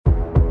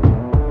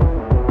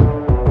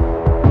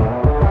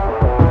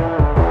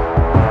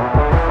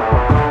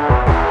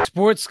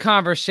sports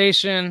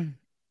conversation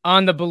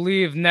on the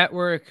Believe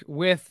Network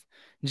with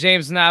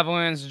James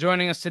Navalans.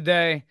 Joining us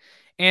today,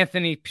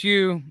 Anthony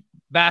Pugh,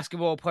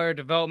 basketball player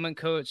development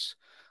coach,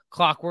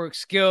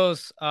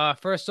 ClockWorkSkills.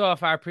 First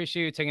off, I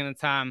appreciate you taking the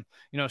time,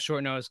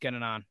 short notice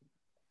getting on.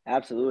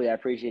 Absolutely. I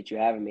appreciate you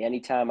having me.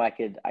 Anytime I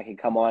could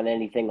come on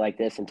anything like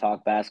this and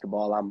talk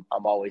basketball,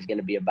 I'm always going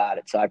to be about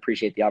it. So I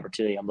appreciate the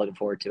opportunity. I'm looking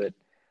forward to it.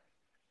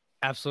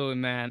 Absolutely,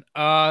 man.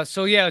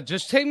 So yeah,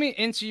 just take me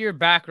into your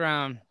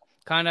background.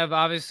 Kind of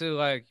obviously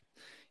like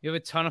you have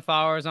a ton of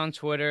followers on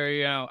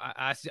Twitter.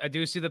 I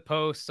do see the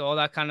posts, all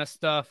that kind of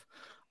stuff.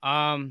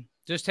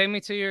 Just take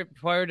me to your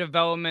player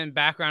development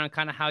background and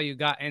kind of how you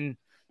got into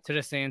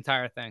this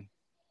entire thing.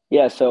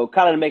 Yeah, so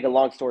kind of to make a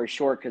long story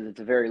short, because it's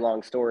a very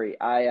long story.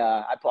 I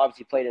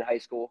obviously played in high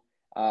school,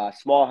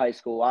 small high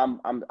school.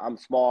 I'm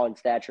small in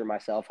stature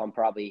myself. I'm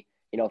probably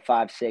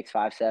 5'6",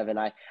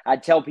 5'7". I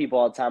tell people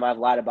all the time I've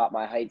lied about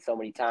my height so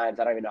many times.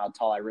 I don't even know how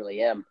tall I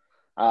really am.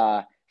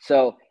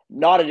 So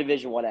not a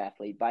Division I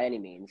athlete by any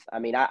means. I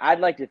mean, I'd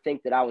like to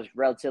think that I was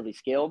relatively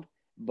skilled,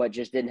 but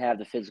just didn't have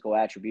the physical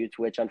attributes,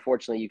 which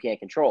unfortunately you can't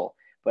control.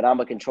 But I'm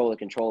a control the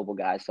controllable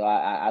guy, so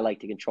I like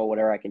to control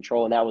whatever I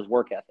control, and that was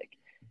work ethic.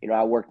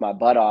 I worked my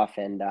butt off,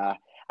 and I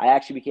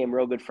actually became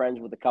real good friends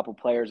with a couple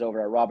players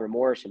over at Robert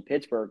Morris in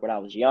Pittsburgh when I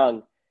was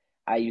young.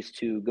 I used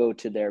to go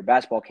to their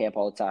basketball camp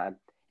all the time,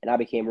 and I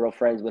became real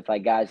friends with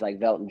like guys like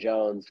Velton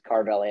Jones,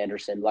 Carvel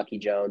Anderson, Lucky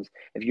Jones.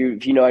 If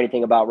you know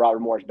anything about Robert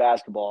Morris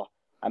basketball,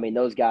 I mean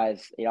those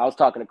guys. I was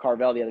talking to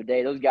Carvel the other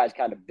day. Those guys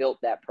kind of built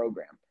that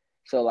program.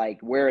 So like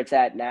where it's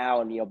at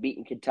now, and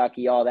beating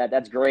Kentucky, all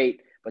that's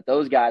great. But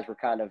those guys were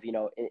kind of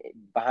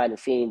behind the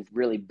scenes,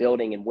 really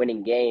building and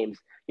winning games.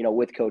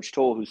 With Coach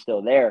Toole, who's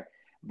still there.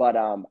 But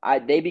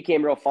they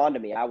became real fond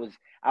of me. I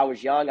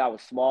was young, I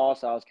was small,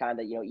 so I was kind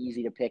of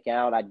easy to pick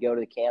out. I'd go to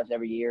the camps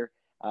every year.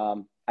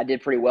 I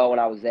did pretty well when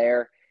I was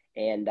there,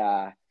 and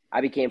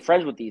I became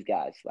friends with these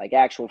guys, like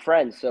actual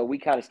friends. So we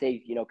kind of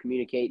stayed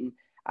communicating.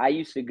 I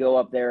used to go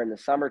up there in the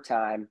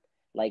summertime,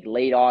 like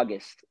late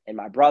August, and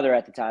my brother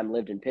at the time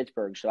lived in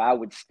Pittsburgh, so I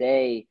would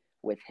stay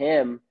with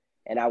him,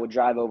 and I would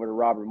drive over to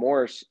Robert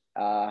Morris.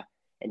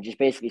 And just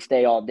basically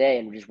stay all day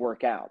and just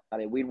work out. I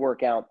mean, we'd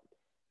work out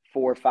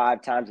 4 or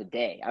 5 times a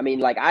day. I mean,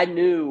 like I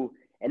knew,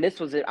 and this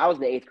was it. I was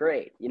in the 8th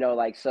grade,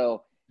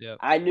 so Yep.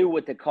 I knew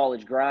what the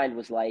college grind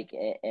was like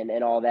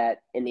and all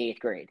that in the 8th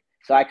grade.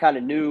 So I kind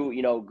of knew,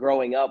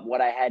 growing up what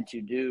I had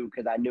to do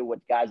because I knew what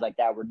guys like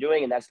that were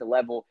doing. And that's the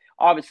level,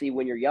 obviously,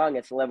 when you're young,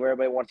 it's the level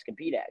everybody wants to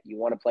compete at. You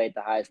want to play at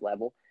the highest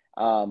level.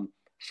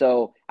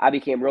 So I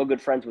became real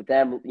good friends with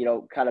them,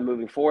 kind of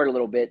moving forward a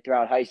little bit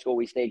throughout high school.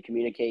 We stayed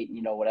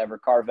communicating, whatever.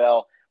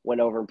 Carvel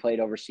went over and played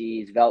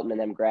overseas. Velton and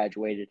them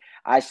graduated.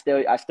 I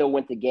still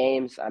went to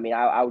games. I mean,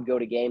 I would go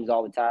to games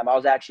all the time. I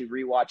was actually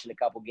rewatching a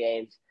couple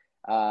games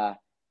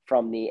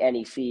from the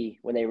NEC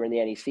when they were in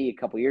the NEC a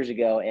couple years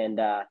ago.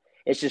 And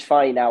it's just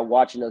funny now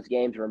watching those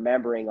games,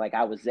 remembering like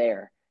I was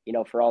there,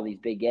 for all these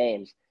big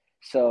games.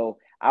 So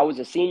I was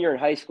a senior in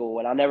high school,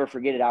 and I'll never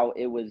forget it.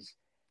 It was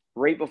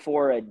right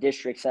before a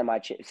district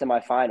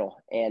semifinal,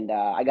 and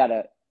I got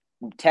a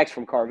text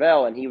from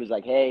Carvel, and he was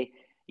like, "Hey,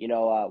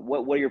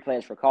 what are your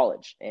plans for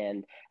college?"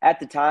 And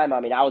at the time, I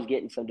mean, I was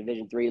getting some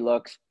Division III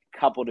looks,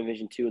 couple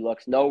Division II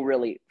looks, no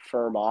really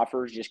firm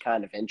offers, just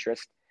kind of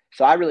interest.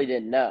 So I really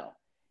didn't know.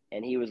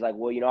 And he was like,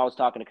 "Well, I was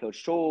talking to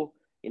Coach Toole.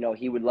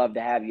 He would love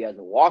to have you as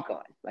a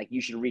walk-on. Like,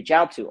 you should reach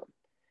out to him."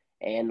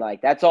 And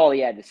like that's all he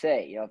had to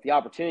say. If the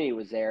opportunity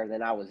was there,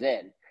 then I was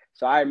in.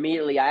 So I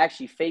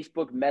actually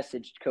Facebook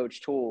messaged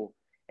Coach Toole,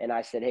 and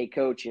I said, "Hey,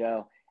 Coach,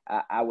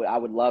 I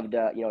would love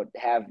to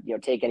have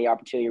take any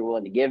opportunity you're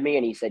willing to give me."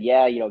 And he said,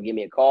 "Yeah, give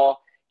me a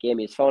call." Gave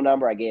me his phone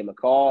number. I gave him a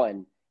call,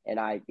 and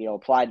I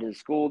applied to the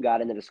school, got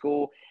into the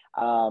school.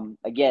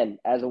 Again,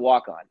 as a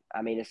walk on.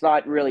 I mean, it's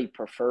not really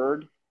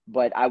preferred,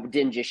 but I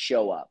didn't just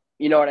show up.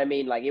 You know what I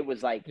mean? Like it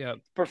was like Yep.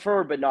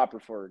 preferred but not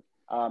preferred.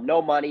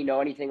 No money,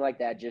 no anything like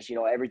that. Just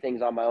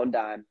everything's on my own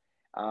dime.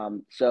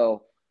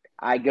 So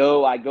I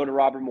go to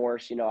Robert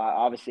Morris.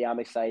 Obviously I'm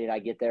excited. I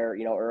get there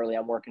early.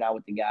 I'm working out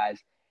with the guys,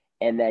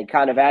 and then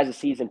kind of as the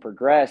season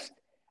progressed,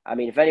 I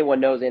mean, if anyone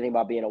knows anything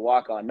about being a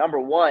walk on, number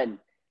one,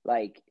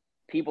 like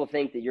people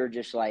think that you're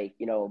just like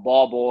a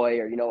ball boy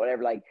or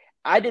whatever. Like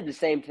I did the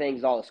same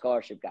things all the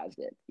scholarship guys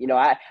did.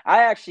 I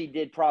actually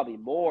did probably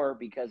more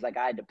because like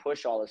I had to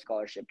push all the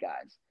scholarship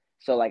guys.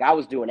 So like I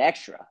was doing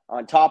extra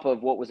on top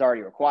of what was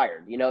already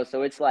required,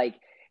 So it's like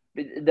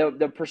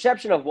the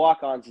perception of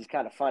walk-ons is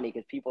kind of funny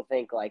because people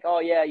think like, oh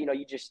yeah,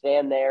 you just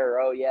stand there,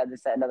 or oh yeah,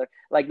 this, that, another.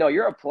 Like, no,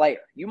 you're a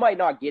player. You might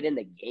not get in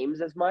the games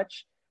as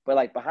much, but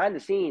like behind the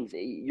scenes,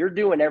 you're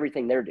doing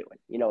everything they're doing,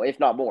 if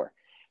not more.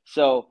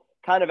 So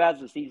kind of as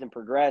the season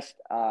progressed,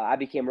 I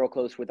became real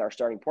close with our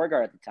starting point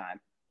guard at the time,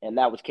 and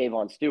that was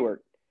Kayvon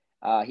Stewart.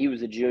 He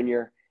was a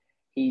junior.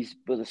 He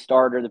was a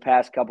starter the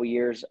past couple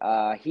years.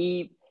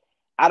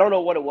 I don't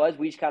know what it was.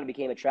 We just kind of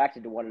became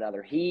attracted to one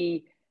another.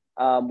 He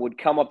would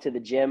come up to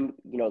the gym,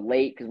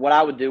 late, because what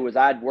I would do was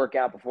I'd work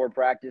out before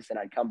practice and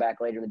I'd come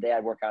back later in the day.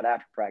 I'd work out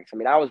after practice. I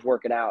mean, I was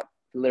working out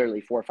literally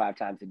 4 or 5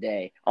 times a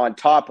day on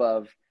top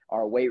of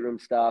our weight room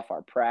stuff,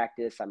 our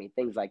practice. I mean,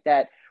 things like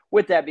that.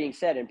 With that being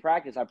said, in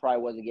practice, I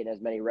probably wasn't getting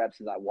as many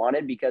reps as I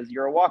wanted because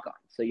you're a walk on.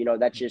 So,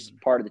 that's just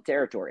Mhm. part of the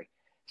territory.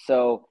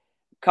 So,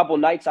 a couple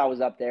nights I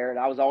was up there and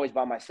I was always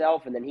by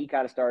myself. And then he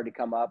kind of started to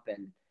come up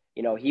and,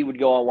 he would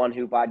go on one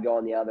hoop, I'd go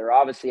on the other.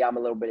 Obviously, I'm a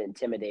little bit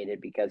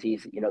intimidated because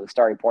he's, the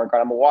starting point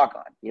guard. I'm a walk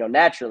on.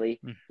 Naturally,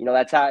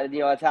 that's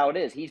how it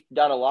is. He's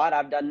done a lot.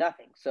 I've done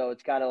nothing. So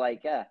it's kind of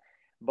like, yeah.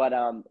 But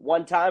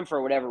one time,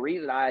 for whatever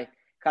reason, I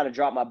kind of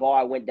dropped my ball.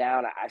 I went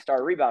down. I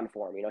started rebounding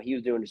for him. He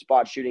was doing the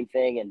spot shooting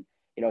thing, and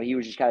he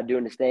was just kind of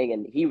doing this thing.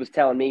 And he was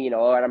telling me,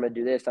 all right, I'm going to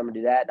do this, I'm going to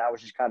do that, and I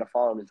was just kind of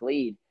following his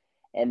lead.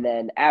 And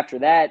then after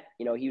that,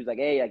 he was like,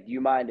 hey, like, do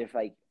you mind if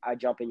like I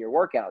jump in your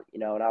workout?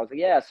 And I was like,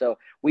 yeah. So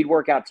we'd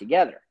work out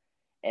together.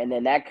 And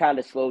then that kind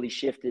of slowly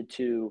shifted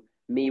to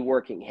me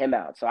working him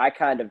out. So I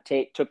kind of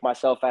took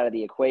myself out of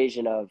the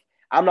equation of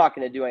I'm not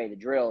going to do any of the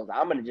drills.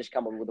 I'm going to just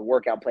come up with a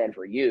workout plan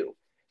for you.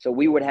 So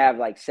we would have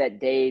like set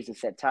days and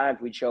set times.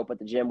 We'd show up at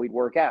the gym. We'd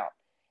work out.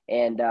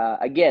 And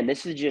again,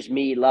 this is just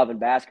me loving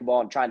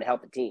basketball and trying to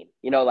help the team.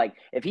 Like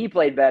if he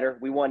played better,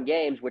 we won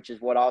games, which is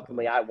what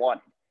ultimately I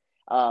wanted.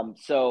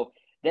 So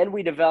then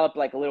we developed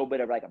like a little bit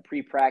of like a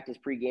pre-practice,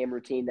 pre-game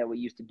routine that we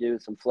used to do,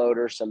 some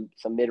floaters,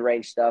 some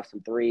mid-range stuff,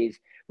 some threes,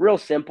 real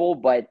simple,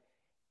 but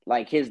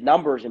like his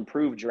numbers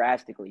improved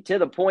drastically to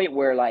the point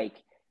where like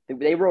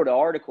they wrote an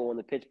article in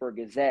the Pittsburgh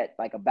Gazette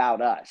like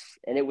about us.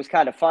 And it was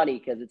kind of funny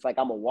because it's like,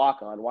 I'm a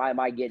walk-on. Why am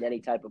I getting any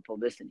type of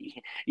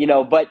publicity?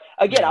 But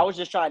again, I Yeah. was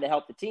just trying to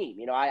help the team.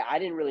 I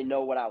didn't really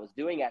know what I was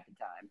doing at the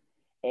time.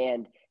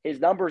 And his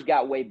numbers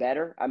got way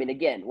better. I mean,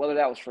 again, whether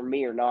that was for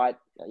me or not,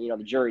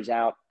 the jury's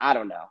out. I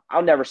don't know.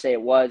 I'll never say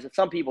it was.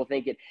 Some people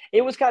think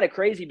it was kind of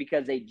crazy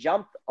because they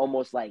jumped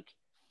almost like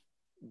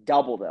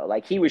double though.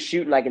 Like he was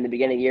shooting like in the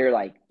beginning of the year,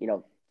 like,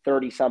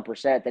 30 some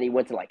percent. Then he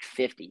went to like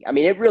 50. I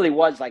mean, it really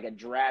was like a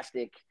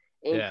drastic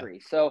Yeah.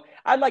 increase. So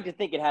I'd like to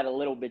think it had a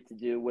little bit to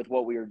do with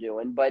what we were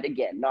doing, but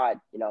again, not,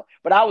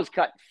 but I was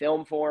cutting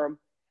film for him.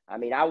 I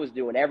mean, I was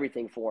doing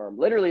everything for him,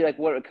 literally like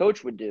what a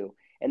coach would do.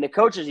 And the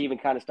coaches even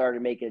kind of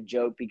started making a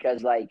joke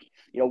because like,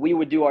 we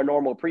would do our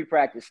normal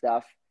pre-practice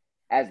stuff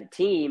as a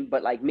team,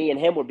 but like me and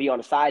him would be on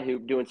a side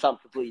hoop doing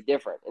something completely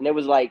different. And it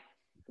was like,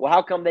 well,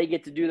 how come they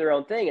get to do their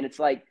own thing? And it's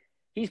like,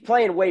 he's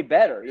playing way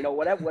better,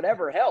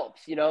 whatever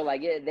helps,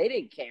 like they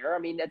didn't care. I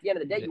mean, at the end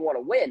of the day, Yeah. you want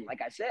to win,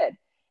 like I said.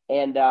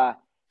 And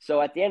so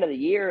at the end of the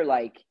year,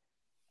 like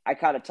I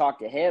kind of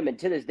talked to him, and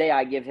to this day,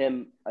 I give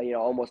him,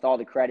 almost all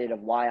the credit of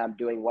why I'm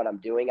doing what I'm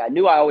doing. I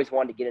knew I always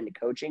wanted to get into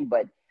coaching,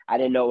 but I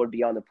didn't know it would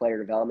be on the player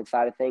development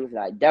side of things. And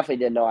I definitely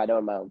didn't know I'd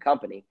own my own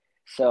company.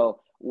 So,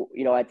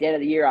 at the end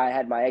of the year, I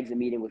had my exit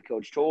meeting with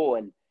Coach Toole,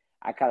 and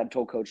I kind of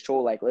told Coach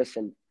Toole, like,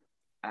 listen,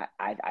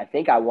 I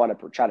think I want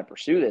to try to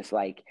pursue this.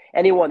 Like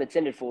anyone that's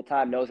in it full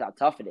time knows how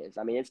tough it is.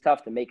 I mean, it's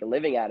tough to make a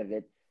living out of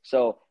it.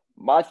 So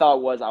my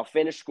thought was I'll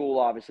finish school,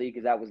 obviously,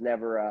 because that was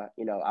never,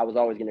 I was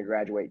always going to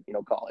graduate,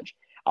 college.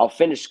 I'll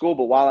finish school,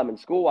 but while I'm in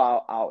school,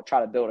 I'll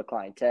try to build a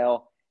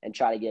clientele and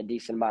try to get a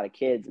decent amount of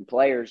kids and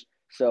players.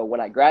 So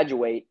when I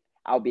graduate,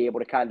 I'll be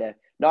able to kind of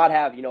not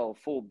have, a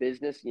full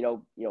business,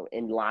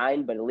 in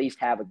line, but at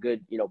least have a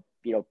good,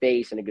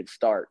 base and a good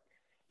start.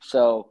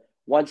 So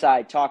once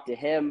I talked to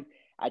him,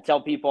 I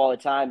tell people all the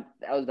time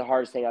that was the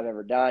hardest thing I've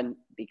ever done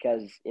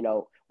because,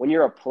 when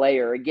you're a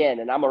player, again,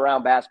 and I'm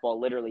around basketball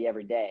literally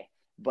every day,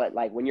 but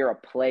like when you're a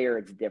player,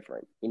 it's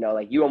different.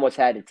 Like you almost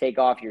had to take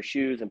off your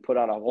shoes and put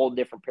on a whole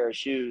different pair of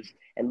shoes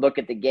and look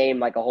at the game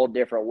like a whole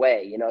different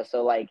way,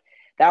 so like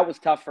that was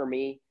tough for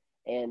me.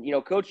 And,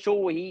 Coach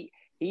Toole, he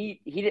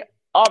did,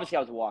 obviously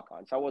I was a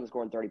walk-on, so I wasn't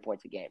scoring 30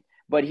 points a game,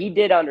 but he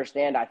did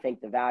understand, I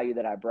think, the value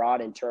that I brought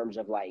in terms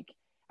of like,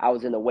 I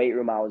was in the weight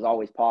room. I was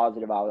always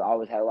positive. I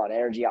always had a lot of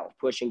energy. I was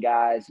pushing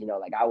guys.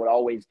 Like I would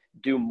always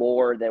do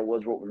more than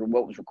what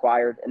was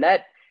required, and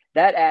that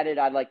added,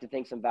 I'd like to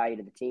think, some value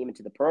to the team and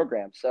to the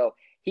program. So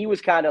he was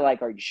kind of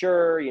like, "Are you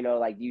sure?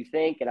 Like, do you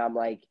think?" And I'm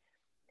like,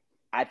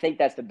 "I think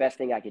that's the best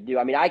thing I could do.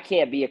 I mean, I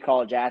can't be a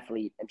college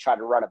athlete and try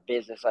to run a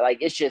business. Like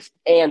it's just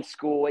and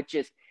school.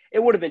 It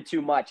would have been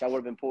too much. I would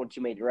have been pulled in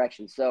too many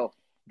directions. So."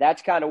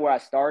 That's kind of where I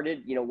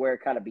started, where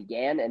it kind of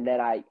began. And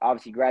then I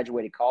obviously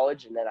graduated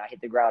college and then I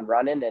hit the ground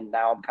running, and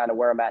now I'm kind of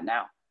where I'm at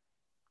now.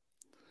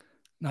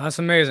 No, that's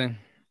amazing.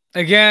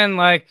 Again,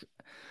 like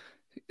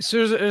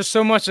so there's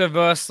so much of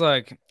us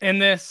like in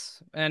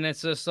this, and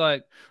it's just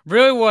like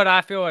really what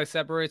I feel like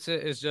separates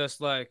it is just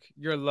like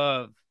your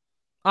love.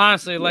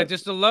 Honestly, like Yep.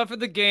 just the love for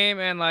the game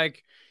and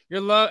like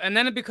your love, and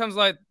then it becomes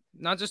like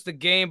not just the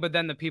game, but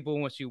then the people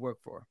in which you work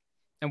for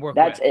and work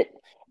That's with. it.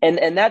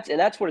 And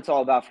that's what it's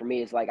all about for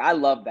me is like I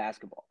love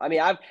basketball. I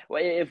mean,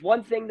 if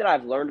one thing that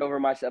I've learned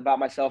about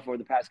myself over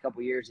the past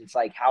couple of years, it's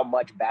like how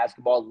much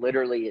basketball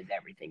literally is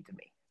everything to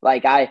me.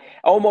 Like I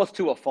almost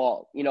to a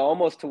fault,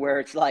 almost to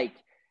where it's like,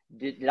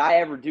 did I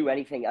ever do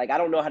anything? Like I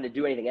don't know how to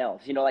do anything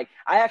else. Like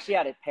I actually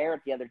had a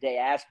parent the other day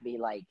ask me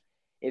like,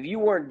 if you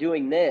weren't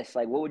doing this,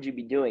 like what would you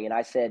be doing? And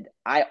I said,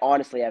 I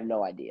honestly have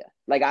no idea.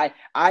 Like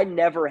I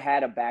never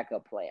had a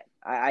backup plan.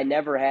 I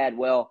never had,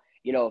 well,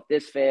 if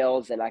this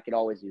fails, then I could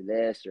always do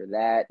this or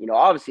that.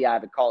 Obviously I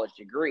have a college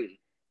degree,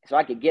 so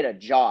I could get a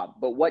job,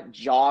 but what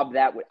job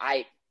that would,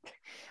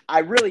 I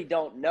really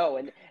don't know.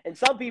 And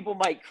some people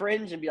might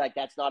cringe and be like,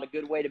 that's not a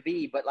good way to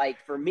be. But like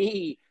for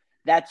me,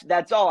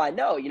 that's all I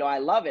know. I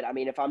love it. I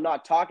mean, if I'm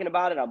not talking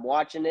about it, I'm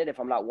watching it. If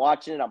I'm not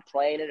watching it, I'm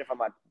playing it. If I'm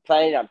not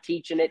playing it, I'm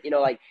teaching it.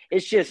 Like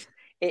it's just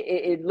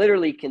it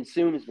literally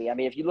consumes me. I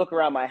mean, if you look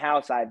around my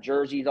house, I have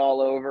jerseys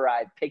all over. I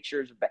have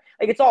pictures of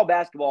like it's all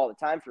basketball all the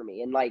time for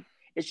me. And like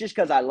it's just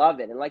because I love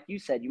it. And like you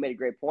said, you made a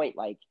great point.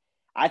 Like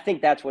I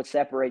think that's what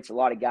separates a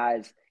lot of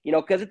guys.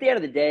 Because at the end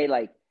of the day,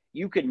 like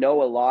you could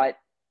know a lot,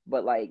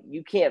 but like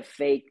you can't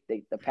fake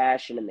the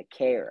passion and the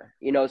care,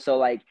 so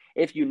like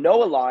if you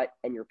know a lot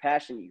and you're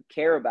passionate, you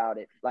care about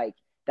it, like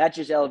that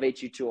just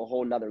elevates you to a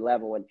whole nother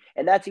level.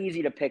 And that's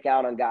easy to pick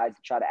out on guys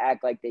that try to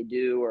act like they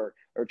do or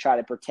try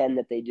to pretend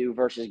that they do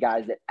versus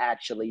guys that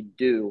actually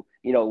do,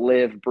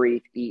 live,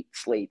 breathe, eat,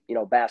 sleep,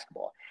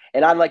 basketball.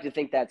 And I'd like to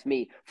think that's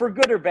me, for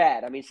good or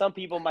bad. I mean, some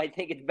people might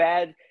think it's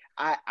bad.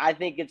 I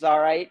think it's all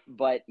right,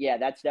 but yeah,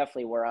 that's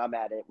definitely where I'm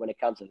at it when it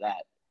comes to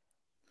that.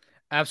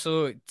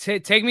 Absolutely.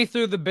 Take me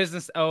through the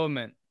business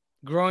element,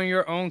 growing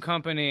your own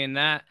company and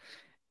that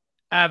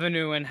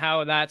avenue and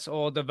how that's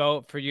all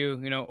developed for you,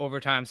 over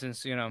time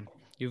since,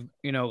 you've,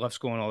 left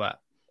school and all that.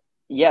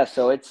 Yeah,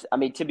 so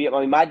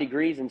my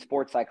degree's in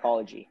sports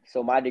psychology.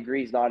 So my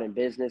degree's not in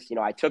business.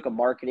 I took a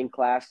marketing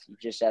class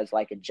just as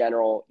like a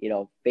general,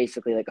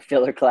 basically like a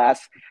filler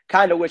class.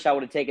 Kind of wish I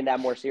would have taken that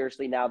more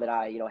seriously now that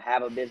I,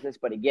 have a business.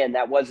 But again,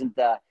 that wasn't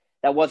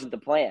the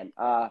plan.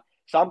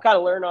 So I'm kind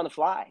of learning on the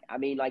fly. I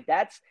mean, like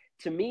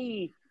to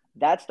me,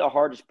 that's the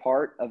hardest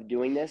part of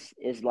doing this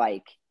is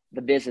like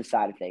the business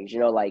side of things,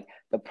 like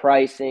the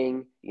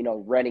pricing,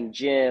 renting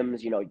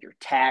gyms, your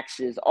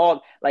taxes,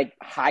 all like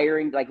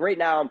hiring. Like right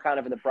now I'm kind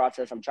of in the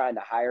process. I'm trying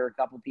to hire a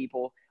couple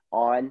people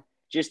on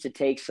just to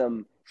take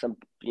some,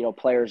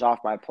 players off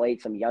my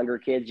plate, some younger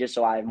kids, just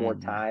so I have more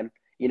time,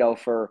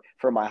 for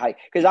my high,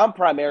 because I'm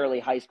primarily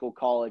high school,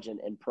 college,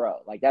 and pro.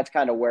 Like that's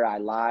kind of where I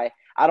lie.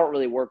 I don't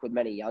really work with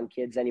many young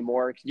kids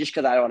anymore just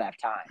because I don't have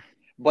time.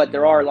 But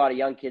there are a lot of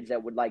young kids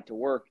that would like to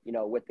work,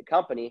 with the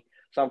company.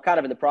 So I'm kind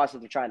of in the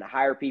process of trying to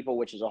hire people,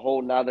 which is a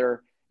whole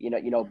nother,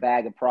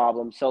 bag of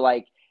problems. So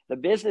like the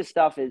business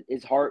stuff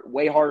is hard,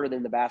 way harder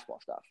than the basketball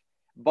stuff.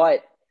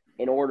 But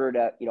in order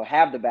to,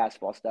 have the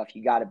basketball stuff,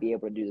 you got to be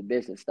able to do the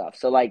business stuff.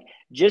 So like,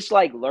 just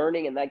like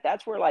learning and like,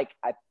 that's where like,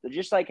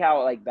 just like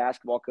how like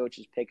basketball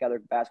coaches pick other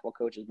basketball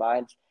coaches'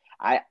 minds.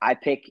 I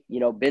pick,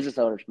 business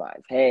owners'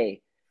 minds.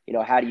 Hey,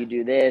 how do you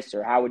do this?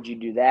 Or how would you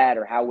do that?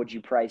 Or how would you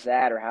price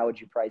that? Or how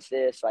would you price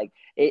this? Like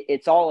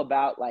it's all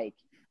about like,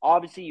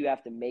 obviously you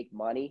have to make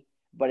money,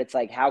 but it's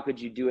like, how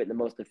could you do it in the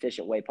most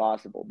efficient way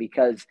possible?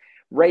 Because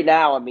right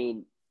now, I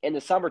mean, in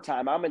the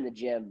summertime, I'm in the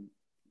gym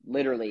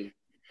literally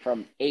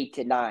from 8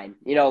 to 9,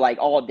 like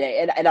all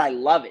day. And I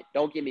love it.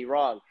 Don't get me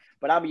wrong,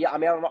 but I'm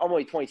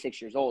only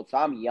 26 years old, so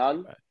I'm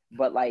young,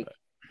 but like,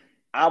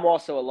 I'm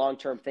also a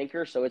long-term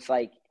thinker. So it's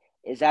like,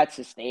 is that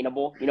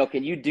sustainable?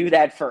 Can you do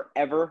that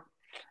forever?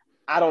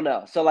 I don't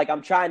know. So like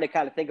I'm trying to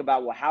kind of think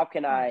about, well, how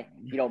can I,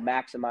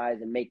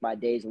 maximize and make my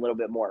days a little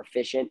bit more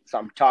efficient? So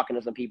I'm talking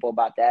to some people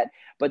about that.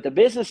 But the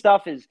business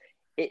stuff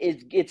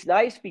it's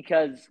nice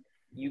because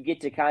you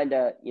get to kind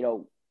of,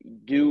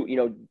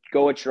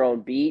 go at your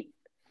own beat.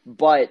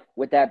 But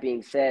with that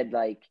being said,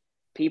 like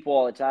people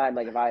all the time,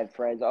 like if I have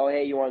friends, oh,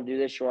 hey, you want to do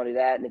this, you want to do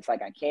that? And it's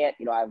like, I can't,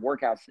 I have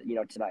workouts,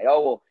 tonight.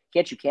 Oh, well,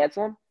 can't you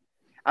cancel them?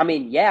 I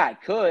mean, yeah, I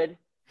could,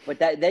 but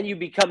then you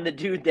become the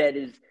dude that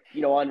is,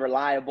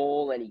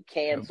 unreliable and he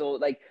canceled.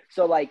 Like,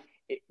 so like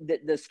the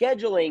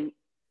scheduling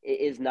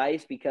is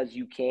nice because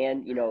you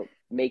can,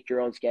 make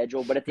your own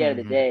schedule. But at the end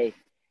of the day,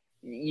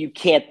 you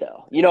can't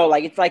though,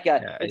 like it's like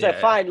a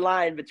fine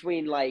line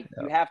between like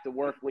you have to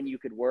work when you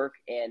could work.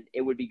 And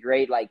it would be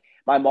great. Like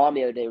my mom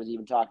the other day was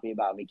even talking to me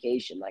about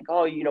vacation. Like,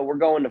 oh, we're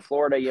going to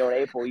Florida, in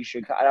April, you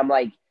should. And I'm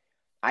like,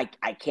 I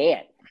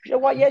can't. You know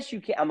what? Yes, you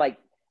can. I'm like,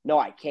 no,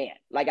 I can't.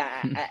 Like,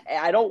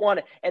 I don't want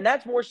to. And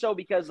that's more so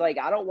because, like,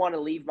 I don't want to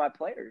leave my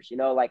players,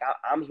 like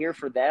I'm here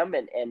for them.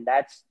 And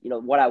that's,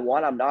 what I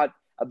want. I'm not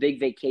a big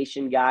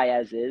vacation guy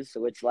as is.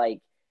 So it's like,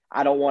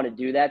 I don't want to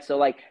do that. So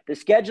like the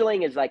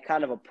scheduling is like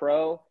kind of a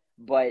pro,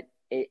 but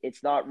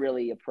it's not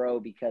really a pro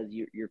because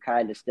you're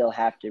kind of still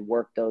have to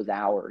work those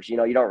hours. You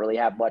don't really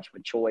have much of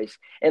a choice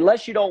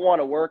unless you don't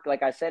want to work,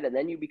 like I said, and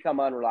then you become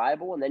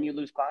unreliable and then you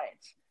lose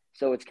clients.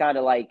 So it's kind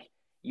of like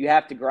you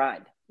have to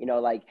grind.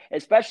 Like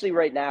especially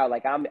right now,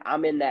 like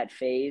I'm in that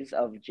phase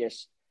of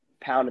just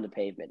pounding the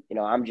pavement.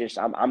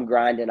 I'm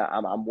grinding.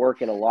 I'm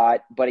working a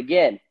lot, but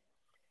again,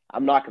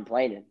 I'm not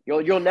complaining.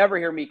 You'll never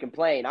hear me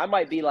complain. I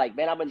might be like,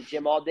 man, I'm in the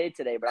gym all day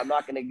today, but I'm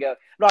not going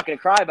to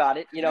cry about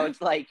it.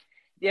 It's like at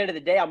the end of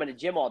the day, I'm in the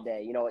gym all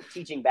day,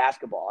 teaching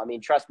basketball. I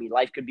mean, trust me,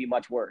 life could be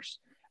much worse,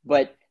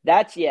 but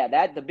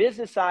the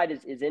business side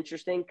is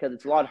interesting because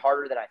it's a lot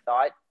harder than I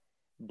thought,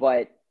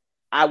 but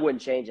I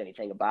wouldn't change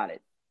anything about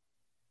it.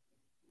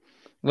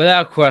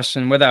 Without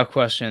question.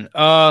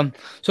 So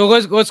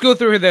let's go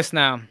through this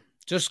now.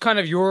 just kind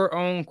of your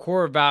own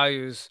core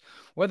values,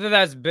 whether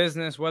that's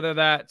business, whether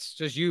that's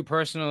just you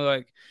personally,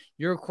 like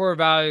your core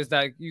values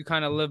that you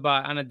kind of live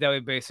by on a daily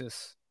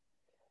basis.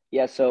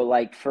 Yeah, so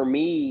like for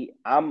me,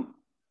 I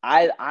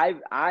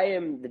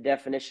am the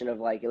definition of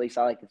like, at least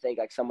I like to think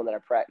like someone that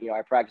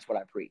I practice what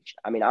I preach.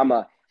 I mean, I'm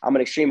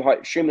an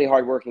extremely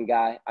hardworking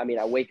guy. I mean,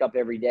 I wake up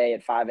every day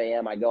at 5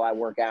 a.m. I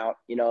work out.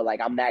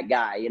 Like I'm that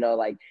guy.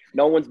 Like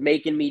no one's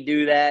making me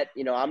do that.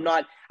 I'm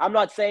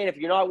not saying if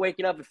you're not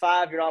waking up at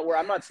 5, you're not where.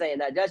 I'm not saying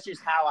that. That's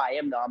just how I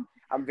am though.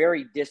 I'm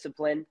very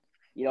disciplined.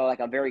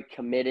 Like I'm very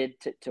committed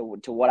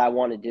to what I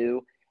want to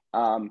do.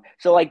 But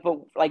like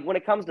when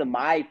it comes to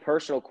my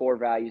personal core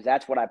values,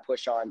 that's what I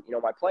push on,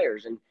 my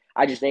players. And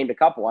I just named a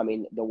couple. I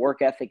mean, the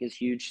work ethic is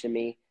huge to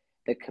me.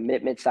 The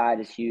commitment side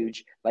is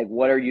huge. Like,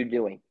 what are you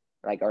doing?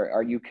 Like,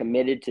 are you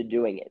committed to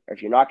doing it? Or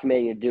if you're not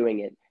committed to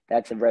doing it,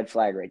 that's a red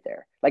flag right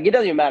there. Like, it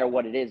doesn't even matter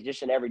what it is,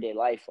 just in everyday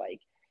life.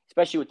 Like,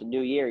 especially with the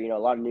new year, a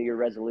lot of New Year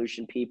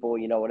resolution people,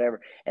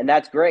 whatever. And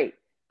that's great.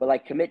 But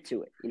like, commit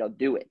to it,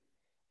 do it.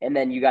 And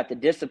then you got the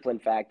discipline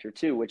factor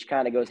too, which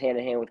kind of goes hand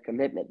in hand with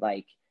commitment.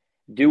 Like,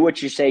 do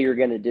what you say you're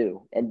going to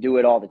do and do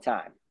it all the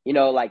time.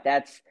 Like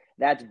that's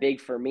big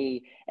for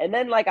me. And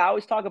then like I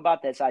always talk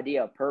about this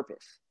idea of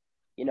purpose.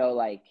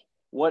 Like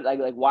what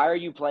like why are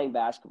you playing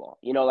basketball?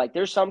 Like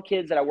there's some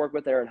kids that I work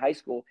with that are in high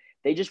school,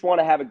 they just want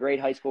to have a great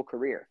high school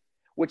career,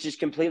 which is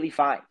completely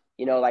fine.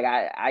 Like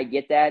I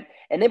get that.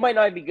 And they might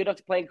not even be good enough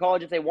to play in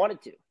college if they wanted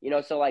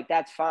to, so like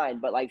that's fine.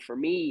 But like for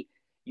me,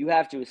 you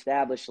have to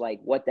establish like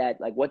what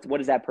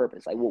is that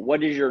purpose? Like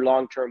what is your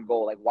long-term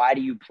goal? Like why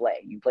do you play?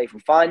 You play for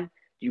fun?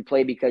 Do you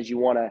play because you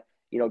want to,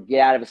 get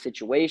out of a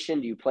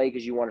situation? Do you play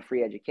because you want a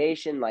free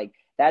education? Like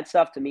that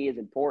stuff to me is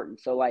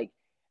important. So like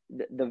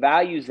the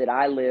values that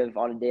I live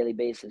on a daily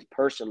basis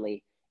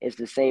personally is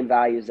the same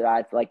values that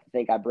I like to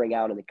think I bring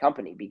out in the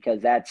company,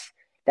 because that's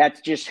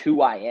just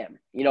who I am.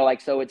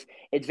 Like so it's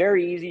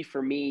very easy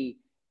for me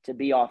to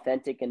be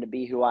authentic and to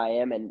be who I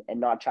am, and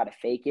not try to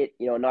fake it,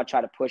 not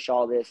try to push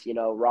all this,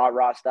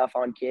 rah stuff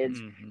on kids.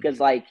 Mm-hmm. Because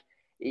like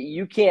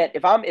you can't,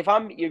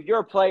 if you're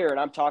a player and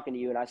I'm talking to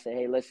you and I say,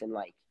 hey, listen,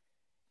 like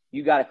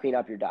you got to clean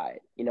up your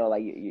diet,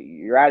 like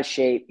you're out of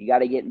shape, you got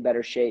to get in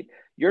better shape.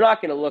 You're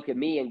not going to look at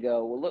me and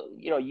go, well, look,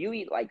 you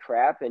eat like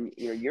crap and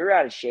you're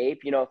out of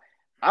shape.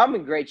 I'm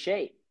in great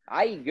shape.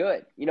 I eat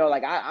good.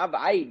 Like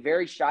I eat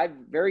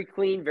very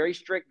clean, very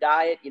strict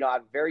diet. I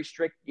have very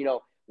strict,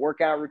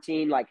 workout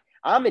routine. Like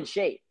I'm in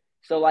shape.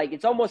 So like,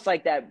 it's almost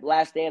like that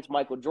Last Dance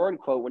Michael Jordan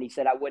quote when he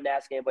said, I wouldn't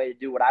ask anybody to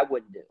do what I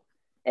wouldn't do.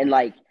 And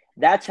like,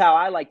 that's how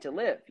I like to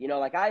live.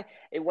 Like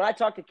when I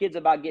talk to kids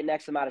about getting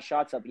X amount of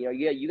shots up,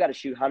 you got to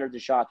shoot hundreds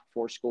of shots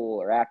before school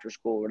or after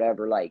school or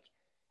whatever. Like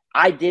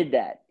I did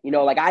that,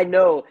 like I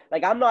know,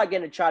 like I'm not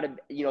going to try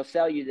to,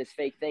 sell you this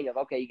fake thing of,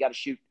 okay, you got to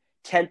shoot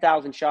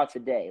 10,000 shots a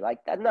day.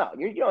 Like that. No,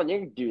 you don't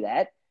need to do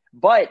that,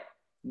 but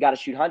you got to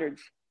shoot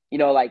hundreds,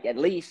 like at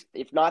least,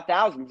 if not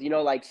thousands,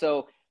 like,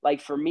 so like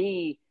for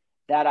me,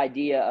 that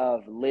idea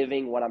of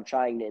living what I'm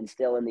trying to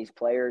instill in these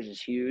players is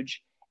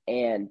huge.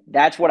 And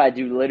that's what I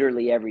do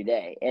literally every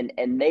day.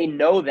 And they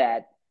know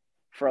that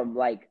from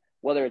like,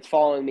 whether it's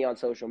following me on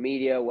social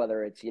media,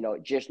 whether it's,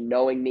 just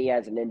knowing me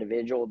as an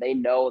individual, they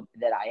know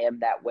that I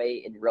am that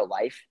way in real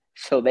life.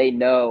 So they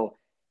know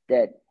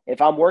that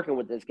if I'm working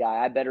with this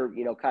guy, I better,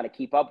 kind of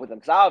keep up with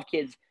him. Cause I'll have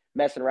kids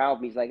messing around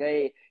with me. He's like,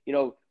 hey,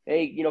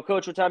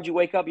 coach, what time did you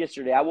wake up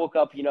yesterday? I woke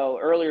up,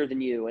 earlier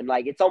than you. And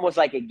like, it's almost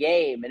like a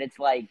game. And it's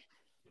like,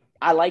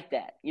 I like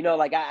that.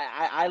 Like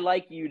I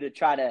like you to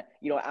try to,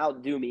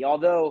 outdo me.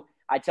 Although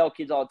I tell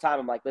kids all the time,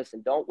 I'm like,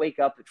 listen, don't wake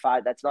up at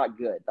 5. That's not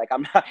good. Like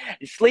I'm not,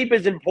 sleep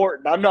is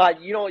important. I'm not,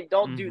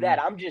 don't do Mm-hmm. that.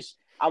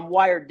 I'm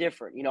wired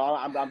different.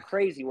 I'm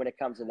crazy when it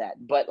comes to that.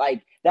 But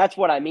like, that's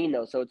what I mean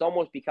though. So it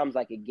almost becomes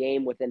like a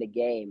game within a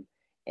game.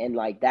 And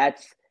like,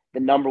 that's the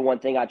number one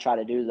thing I try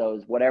to do though,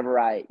 is whatever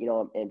I,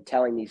 am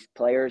telling these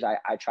players,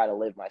 I try to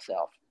live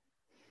myself.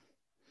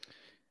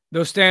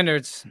 Those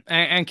standards,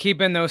 and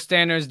keeping those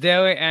standards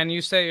daily. And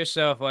you say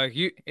yourself, like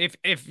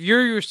if you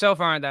yourself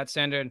aren't that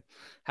standard,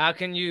 how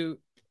can you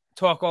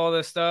talk all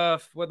this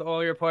stuff with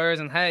all your players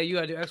and, hey, you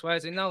gotta do X, Y,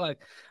 Z? No, like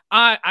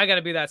I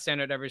gotta be that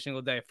standard every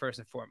single day, first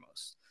and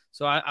foremost.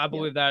 So I Yep.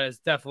 believe that is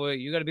definitely,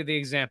 you gotta be the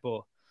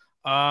example.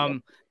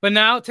 Yep. But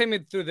now take me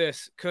through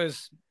this,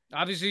 because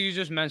obviously you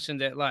just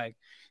mentioned it, like,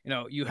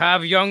 you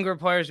have younger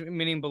players,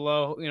 meaning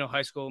below,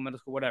 high school, middle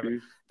school, whatever,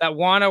 Mm-hmm. that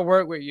want to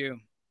work with you.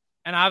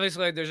 And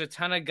obviously, there's a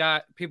ton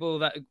of people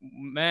that,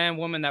 man,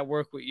 woman, that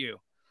work with you.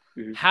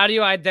 Mm-hmm. How do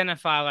you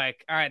identify,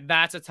 like, all right,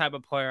 that's a type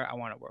of player I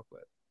want to work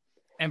with,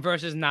 and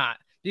versus not?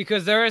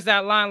 Because there is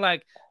that line,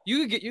 like,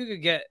 you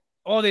could get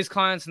all these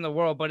clients in the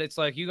world, but it's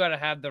like you got to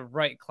have the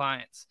right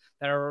clients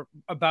that are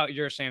about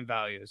your same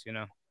values.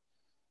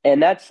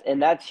 And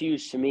that's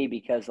huge to me,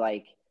 because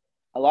like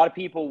a lot of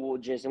people will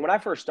just, and when I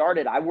first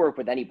started, I work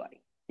with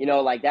anybody,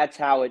 like that's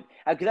how it,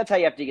 because that's how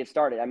you have to get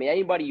started. I mean,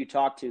 anybody you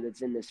talk to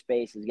that's in this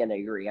space is going to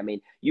agree. I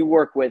mean, you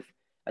work with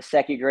a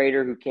second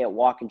grader who can't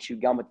walk and chew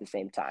gum at the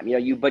same time,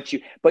 but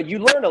you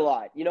learn a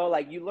lot,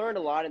 like you learn a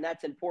lot, and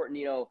that's important,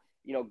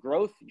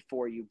 growth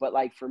for you. But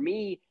like for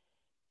me,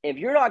 if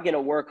you're not going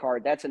to work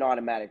hard, that's an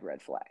automatic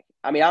red flag.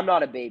 I mean, I'm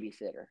not a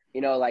babysitter,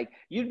 like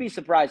you'd be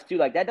surprised too.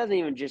 Like that doesn't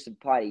even just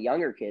apply to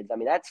younger kids. I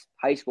mean, that's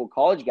high school,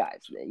 college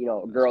guys,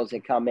 girls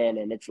that come in,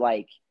 and it's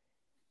like,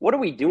 what are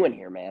we doing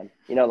here, man?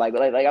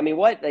 I mean,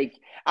 what, like,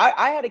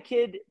 I had a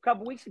kid a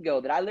couple weeks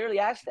ago that I literally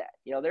asked that,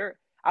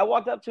 I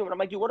walked up to him and I'm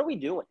like, dude, what are we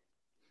doing?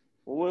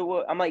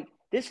 I'm like,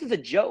 this is a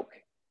joke.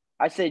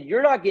 I said,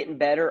 you're not getting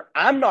better.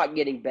 I'm not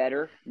getting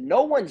better.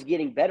 No one's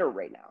getting better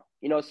right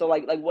now. So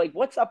like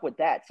what's up with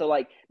that? So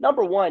like,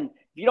 number one,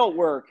 if you don't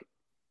work,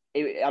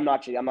 I'm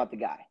not the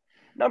guy.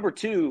 Number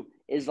two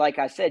is, like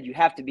I said, you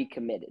have to be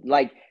committed.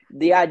 Like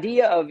the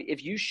idea of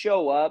if you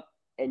show up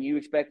and you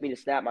expect me to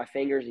snap my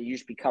fingers and you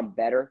just become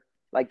better,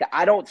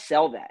 I don't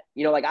sell that.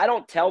 Like I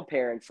don't tell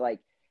parents like,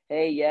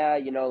 hey, yeah,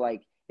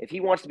 like if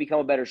he wants to become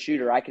a better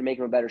shooter, I can make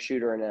him a better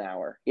shooter in an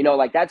hour.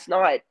 Like that's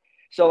not.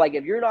 So like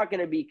if you're not going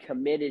to be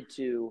committed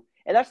to,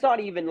 and that's not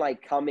even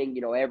like coming,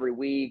 every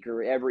week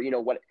or every,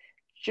 what,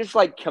 just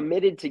like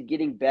committed to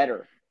getting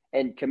better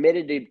and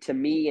committed to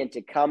me and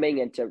to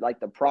coming and to like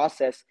the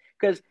process,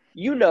 because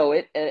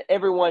it, and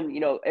everyone,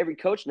 every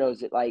coach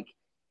knows it. Like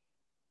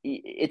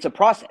it's a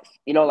process,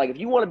 like if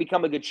you want to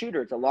become a good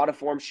shooter, it's a lot of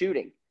form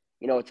shooting,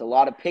 it's a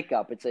lot of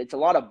pickup. It's a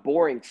lot of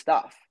boring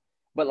stuff,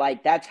 but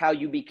like, that's how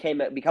you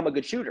become a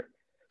good shooter.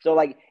 So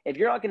like, if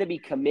you're not going to be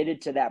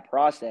committed to that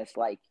process,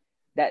 like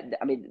that,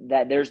 I mean,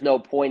 that there's no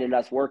point in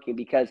us working,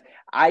 because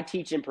I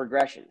teach in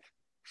progressions.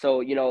 So,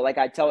 like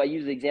I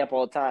use the example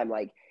all the time.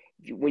 Like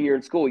when you're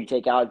in school, you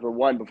take algebra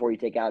 1 before you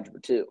take algebra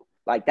 2.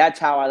 Like that's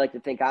how I like to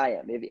think I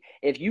am.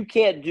 If you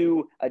can't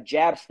do a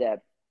jab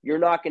step, you're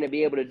not going to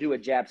be able to do a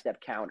jab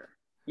step counter.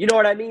 You know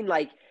what I mean?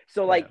 Like,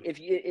 so like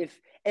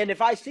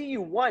if I see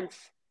you once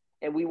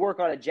and we work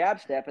on a jab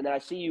step, and then I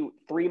see you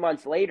 3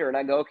 months later and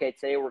I go, okay,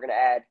 today we're going to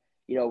add,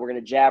 we're going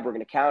to jab, we're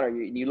going to counter.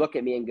 And you look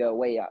at me and go,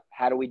 wait,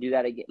 how do we do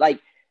that again? Like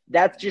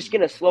that's just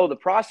going to slow the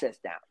process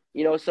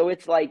down, so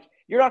it's like,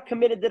 you're not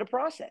committed to the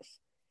process.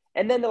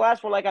 And then the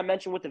last one, like I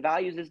mentioned with the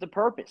values, is the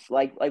purpose.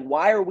 Like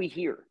why are we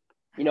here?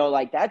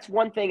 Like that's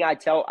one thing I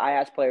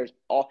ask players,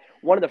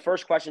 one of the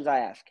first questions I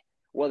ask,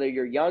 whether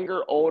you're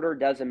younger, older,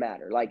 doesn't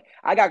matter. Like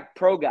I got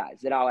pro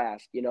guys that I'll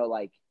ask,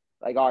 like,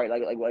 all right,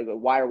 like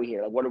why are we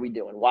here? Like, what are we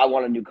doing? Well, I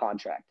want a new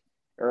contract,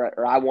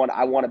 or I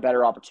want a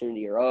better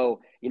opportunity, or,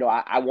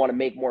 I want to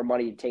make more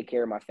money to take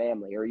care of my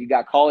family. Or you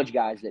got college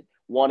guys that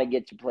want to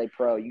get to play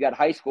pro. You got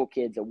high school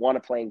kids that want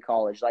to play in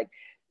college. Like,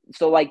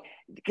 so like,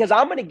 because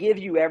I'm going to give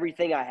you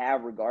everything I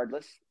have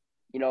regardless,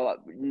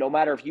 no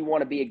matter if you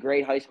want to be a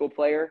great high school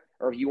player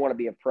or if you want to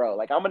be a pro.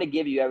 Like I'm going to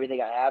give you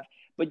everything I have.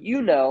 But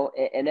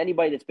and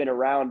anybody that's been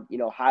around,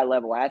 high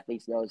level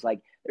athletes knows,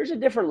 like there's a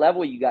different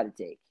level you got to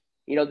take.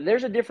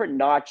 There's a different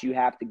notch you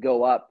have to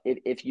go up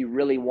if you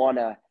really want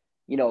to,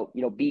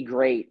 be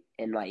great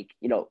and like,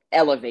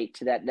 elevate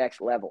to that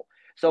next level.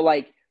 So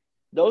like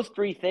those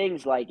three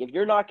things, like if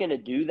you're not going to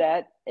do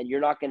that and you're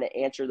not going to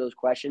answer those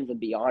questions and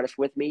be honest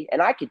with me,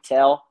 and I could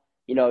tell,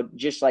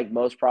 just like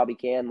most probably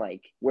can,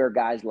 like where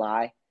guys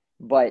lie,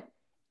 but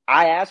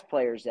I ask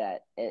players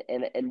that,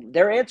 and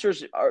their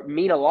answers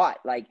mean a lot.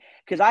 Like,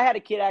 because I had a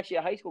kid, actually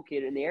a high school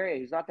kid in the area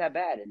who's not that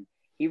bad, and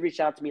he reached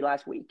out to me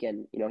last week,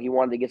 and he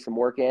wanted to get some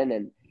work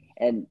in,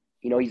 and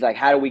he's like,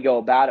 how do we go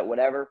about it,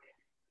 whatever.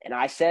 And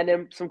I sent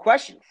him some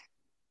questions,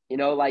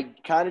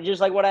 like kind of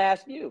just like what I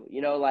asked you,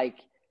 like,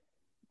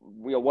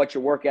 what's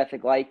your work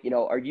ethic like?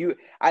 Are you?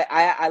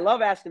 I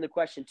love asking the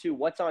question too.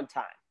 What's on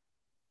time?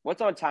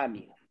 What's on time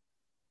mean?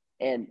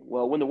 And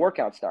well, when the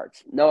workout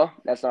starts. No,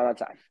 that's not on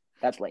time.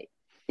 That's late.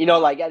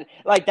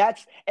 Like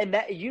that's, and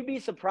that, you'd be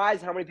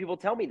surprised how many people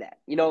tell me that.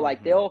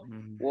 Like they'll,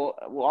 well,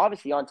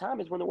 obviously on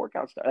time is when the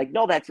workout starts. Like,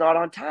 no, that's not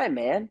on time,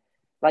 man.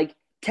 Like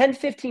 10,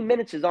 15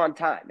 minutes is on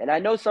time. And I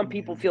know some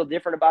people feel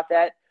different about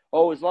that.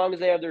 Oh, as long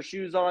as they have their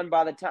shoes on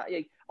by the time.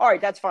 Like, all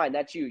right, that's fine.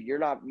 That's you. You're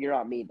not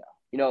me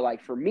though.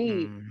 Like for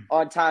me,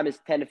 on time is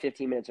 10 to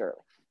 15 minutes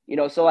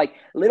early. So like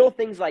little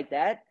things like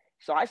that.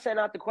 So I sent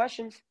out the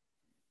questions.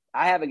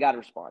 I haven't got a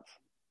response.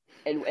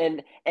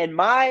 And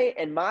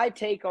my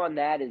take on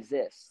that is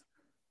this.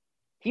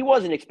 He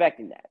wasn't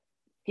expecting that.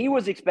 He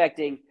was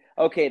expecting,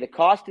 okay, the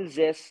cost is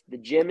this, the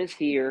gym is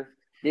here,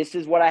 this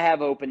is what I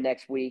have open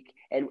next week,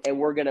 and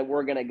we're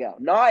gonna go.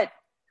 Not,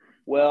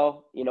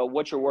 well,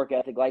 what's your work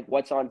ethic like?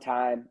 What's on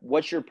time?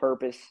 What's your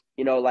purpose?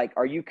 Like,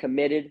 are you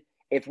committed?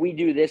 If we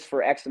do this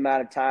for X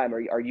amount of time,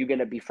 are you going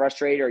to be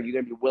frustrated? Are you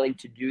going to be willing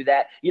to do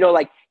that?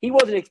 Like he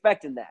wasn't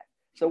expecting that.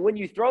 So when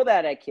you throw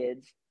that at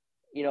kids,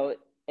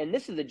 and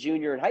this is a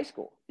junior in high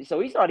school. So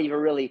he's not even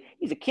really,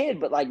 he's a kid,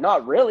 but like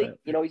not really,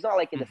 he's not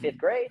like in the 5th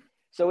grade.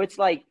 So it's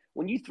like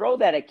when you throw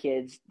that at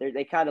kids,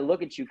 they kind of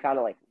look at you kind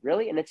of like,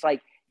 really? And it's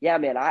like, yeah,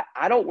 man,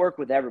 I don't work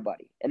with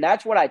everybody. And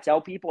that's what I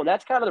tell people. And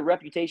that's kind of the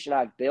reputation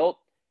I've built,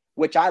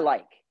 which I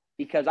like,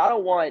 because I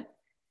don't want,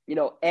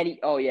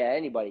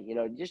 anybody,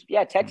 just,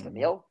 text him.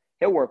 He'll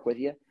work with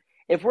you.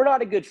 If we're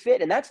not a good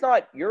fit, and that's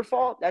not your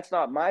fault, that's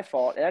not my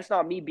fault, and that's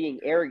not me being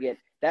arrogant.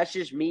 That's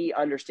just me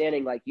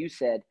understanding, like you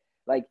said,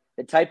 like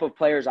the type of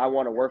players I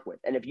want to work with.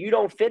 And if you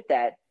don't fit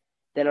that,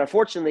 then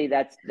unfortunately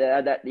that's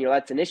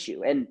an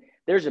issue. And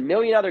there's a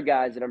million other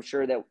guys that I'm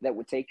sure that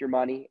would take your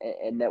money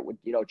and that would,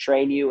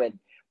 train you,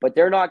 but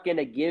they're not going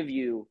to give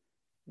you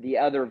the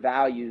other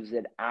values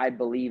that I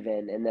believe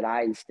in and that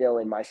I instill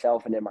in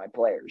myself and in my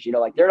players.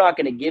 Like they're not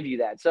going to give you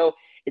that. So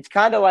it's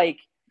kind of like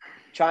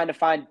trying to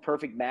find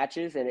perfect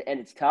matches, and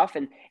it's tough.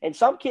 And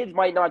some kids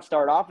might not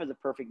start off as a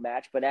perfect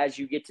match, but as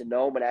you get to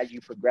know them and as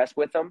you progress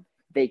with them,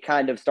 they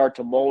kind of start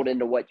to mold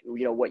into what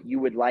you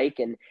would like,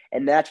 and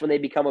that's when they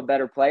become a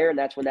better player, and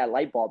that's when that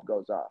light bulb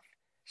goes off.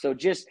 So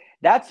just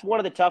that's one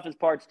of the toughest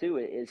parts too,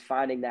 is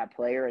finding that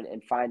player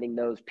and finding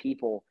those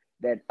people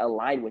that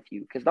align with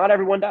you, because not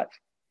everyone does.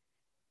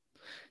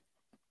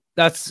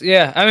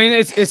 Yeah. I mean,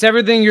 it's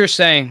everything you're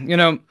saying.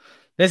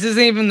 This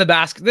isn't even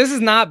this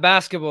is not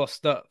basketball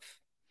stuff.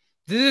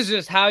 This is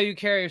just how you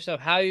carry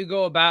yourself, how you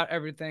go about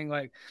everything.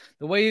 Like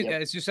the way you,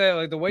 Yep. as you say,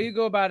 like the way you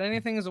go about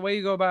anything is the way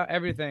you go about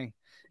everything.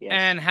 Yes.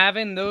 And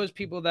having those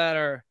people that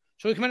are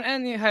so we come in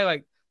and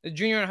like the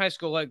junior in high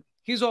school, like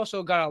he's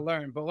also got to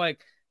learn. But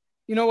like,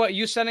 you know what,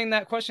 you sending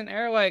that question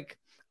air, like,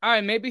 all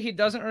right, maybe he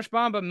doesn't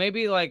respond, but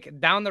maybe like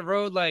down the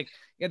road, like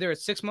either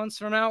it's 6 months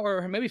from now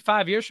or maybe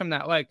 5 years from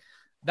now, like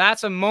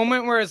that's a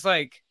moment where it's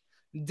like,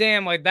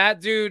 damn, like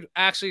that dude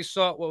actually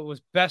sought what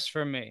was best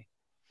for me.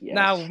 Yes.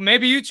 Now,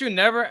 maybe you two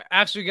never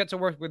actually get to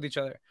work with each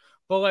other,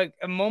 but like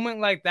a moment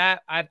like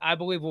that, I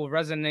believe will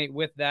resonate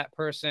with that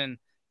person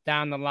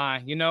down the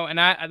line, and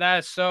that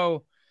is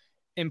so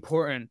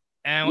important.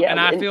 And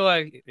I feel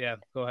like, yeah,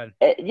 go ahead.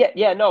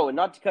 No,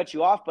 not to cut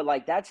you off, but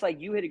like that's like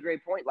you hit a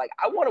great point. Like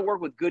I want to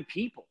work with good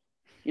people.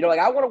 Like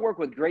I want to work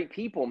with great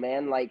people,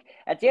 man. Like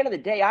at the end of the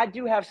day, I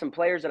do have some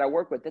players that I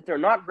work with that they're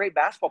not great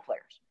basketball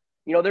players.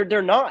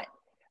 They're not.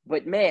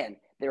 But man,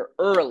 they're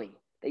early.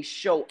 They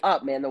show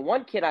up, man. The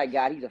one kid I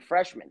got, he's a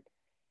freshman.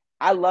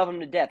 I love him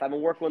to death. I've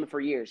been working with him for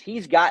years.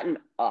 He's gotten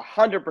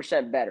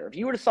 100% better. If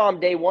you would have saw him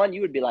day one,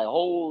 you would be like,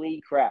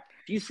 holy crap.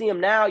 If you see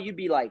him now, you'd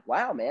be like,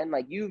 wow, man,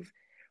 like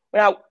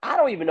now, I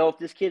don't even know if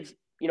this kid's,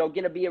 going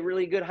to be a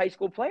really good high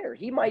school player.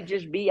 He might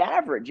just be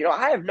average.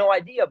 I have no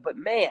idea, but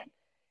man,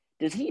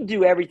 does he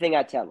do everything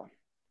I tell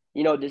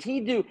him?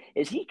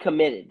 Is he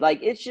committed?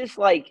 Like, it's just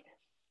like,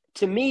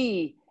 to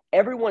me,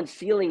 everyone's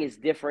ceiling is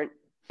different,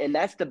 and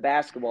that's the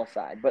basketball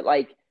side. But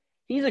like,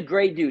 he's a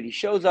great dude. He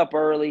shows up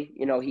early.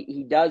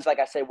 He does, like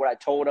I said, what I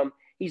told him.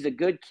 He's a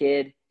good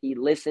kid. He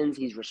listens.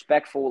 He's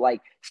respectful.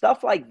 Like,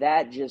 stuff like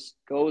that just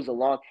goes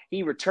along.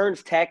 He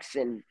returns texts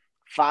in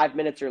 5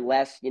 minutes or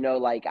less.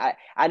 Like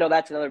I know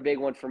that's another big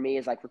one for me,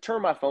 is like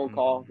return my phone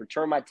call,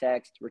 return my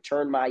text,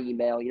 return my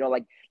email.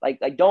 Like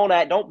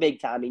don't big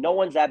time me. No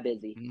one's that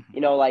busy.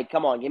 Like,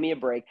 come on, give me a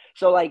break.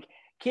 So like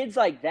kids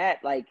like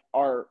that, like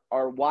are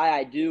why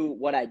I do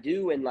what I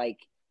do. And like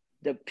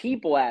the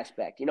people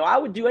aspect, I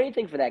would do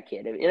anything for that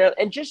kid.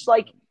 And just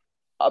like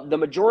the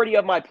majority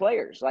of my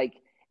players, like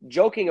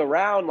joking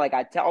around, like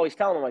I always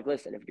tell them, like,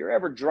 listen, if you're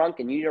ever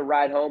drunk and you need a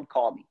ride home,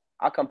 call me.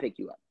 I'll come pick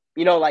you up.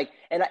 Like,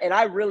 and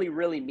I really,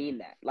 really mean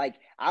that. Like,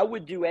 I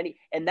would do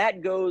and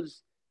that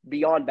goes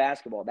beyond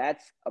basketball.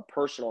 That's a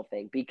personal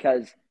thing,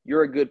 because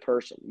you're a good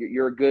person.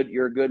 You're a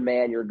good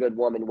man. You're a good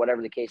woman,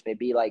 whatever the case may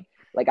be. Like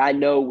I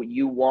know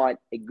you want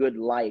a good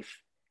life,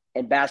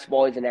 and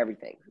basketball isn't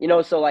everything,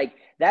 So like,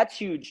 that's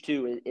huge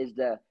too, is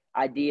the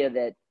idea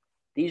that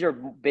these are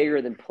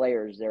bigger than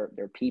players.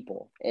 They're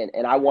people.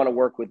 And I want to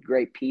work with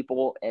great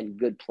people and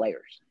good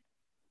players.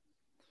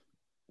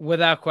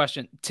 Without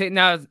question.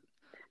 Now,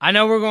 I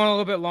know we're going a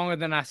little bit longer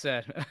than I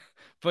said,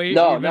 but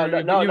No.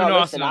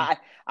 awesome. Listen,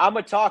 I'm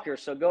a talker,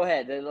 so go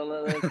ahead.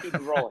 Let's keep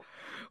it rolling.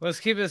 Let's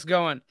keep this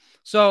going.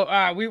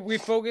 So, we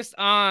focused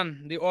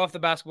on the off the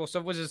basketball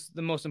stuff, which is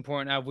the most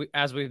important,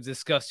 as we've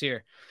discussed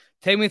here.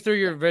 Take me through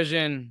your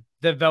vision,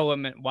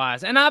 development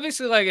wise, and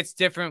obviously, like, it's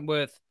different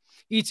with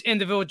each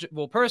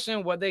individual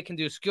person, what they can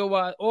do skill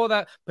wise, all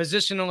that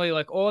positionally,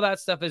 like all that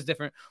stuff is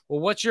different.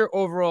 Well, what's your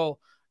overall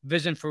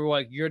vision for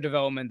like your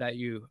development that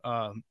you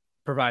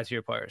provide to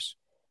your players?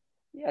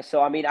 Yeah,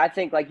 so I mean, I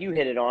think like you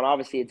hit it on.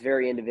 Obviously, it's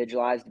very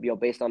individualized,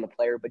 based on the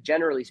player. But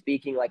generally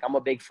speaking, like I'm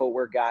a big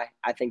footwork guy.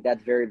 I think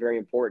that's very, very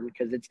important,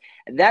 because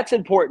that's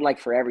important like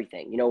for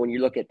everything. When you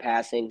look at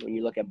passing, when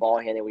you look at ball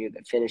handling, when you look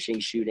at finishing,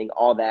 shooting,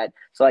 all that.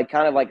 So like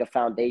kind of like a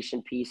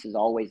foundation piece is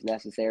always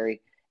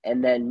necessary.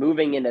 And then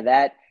moving into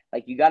that,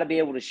 like you got to be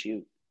able to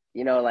shoot.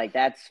 Like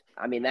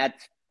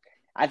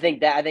I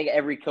think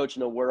every coach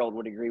in the world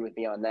would agree with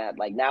me on that.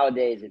 Like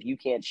nowadays, if you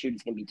can't shoot,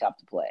 it's gonna be tough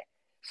to play.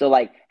 So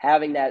like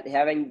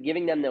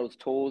giving them those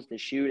tools to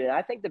shoot. And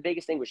I think the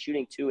biggest thing with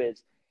shooting too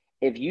is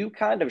if you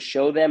kind of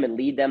show them and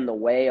lead them the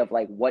way of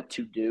like what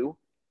to do,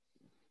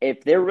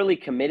 if they're really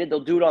committed, they'll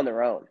do it on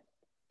their own.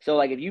 So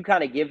like if you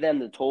kind of give them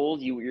the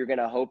tools, you're going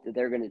to hope that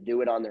they're going to do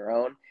it on their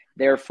own.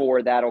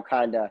 Therefore, that'll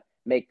kind of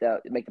make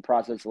the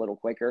process a little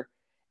quicker.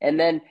 And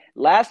then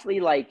lastly,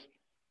 like,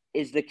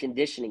 is the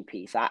conditioning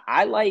piece.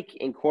 I like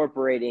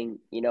incorporating,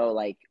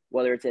 like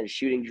whether it's in a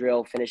shooting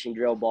drill, finishing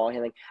drill, ball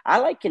handling. I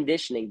like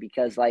conditioning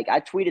because like I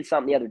tweeted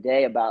something the other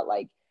day about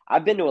like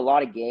I've been to a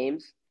lot of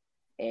games,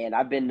 and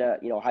I've been to,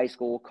 high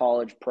school,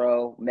 college,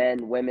 pro,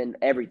 men, women,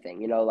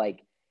 everything, like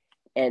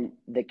And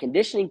the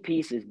conditioning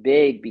piece is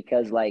big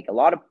because like a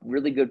lot of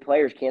really good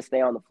players can't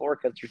stay on the floor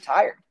because you're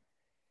tired.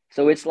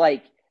 So it's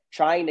like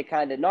trying to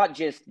kind of not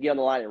just get on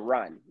the line and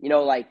run,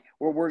 like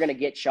we're going to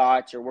get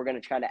shots or we're going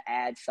to try to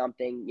add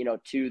something,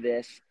 to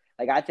this.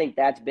 Like, I think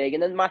that's big.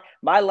 And then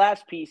my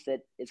last piece that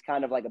is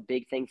kind of like a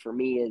big thing for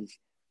me is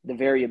the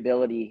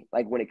variability,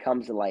 like when it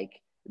comes to like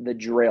the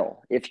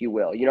drill, if you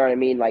will. You know what I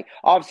mean? Like,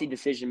 obviously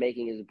decision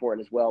making is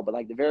important as well, but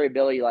like the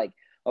variability, like,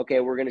 okay,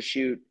 we're going to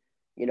shoot,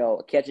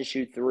 catch and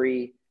shoot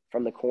three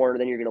from the corner.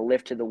 Then you're going to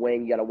lift to the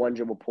wing. You got a one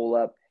dribble pull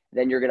up.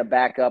 Then you're going to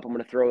back up. I'm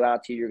going to throw it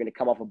out to you. You're going to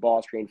come off a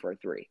ball screen for a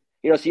three.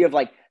 So you have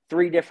like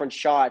three different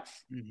shots,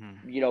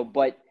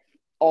 but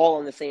all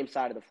on the same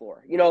side of the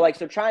floor. Like,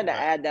 so trying to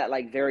add that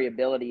like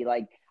variability,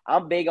 like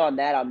I'm big on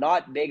that. I'm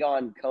not big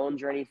on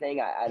cones or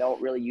anything. I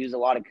don't really use a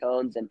lot of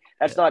cones, and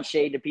that's not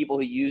shade to people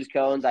who use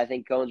cones. I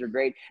think cones are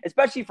great,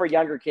 especially for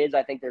younger kids.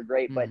 I think they're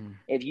great. But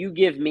if you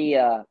give me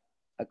a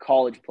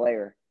college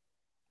player,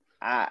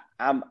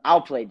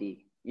 I'll play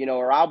D,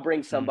 or I'll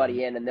bring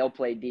somebody in and they'll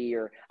play D,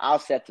 or I'll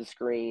set the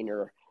screen,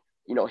 or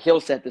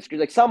he'll set the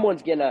screen. Like,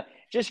 someone's gonna,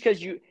 just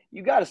because you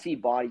got to see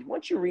bodies.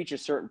 Once you reach a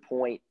certain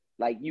point,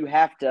 like you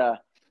have to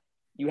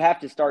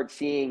start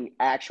seeing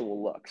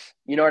actual looks.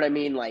 You know what I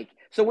mean? Like,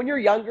 so when you're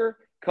younger,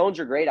 cones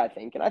are great, I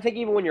think, and I think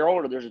even when you're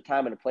older, there's a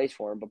time and a place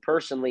for them. But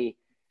personally,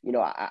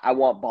 I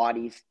want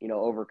bodies,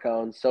 over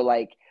cones. So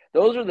like,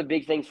 those are the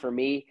big things for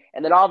me.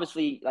 And then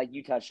obviously, like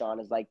you touched on,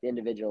 is like the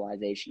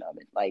individualization of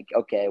it. Like,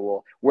 okay,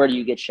 well, where do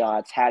you get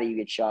shots? How do you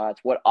get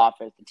shots? What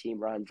offense the team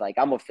runs? Like,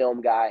 I'm a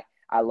film guy.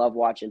 I love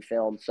watching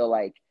film. So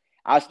like,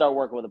 I start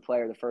working with a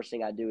player, the first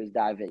thing I do is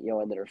dive in,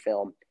 into their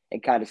film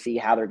and kind of see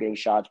how they're getting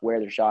shots, where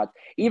they're shots,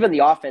 even the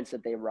offense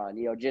that they run,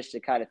 just to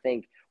kind of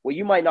think, well,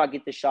 you might not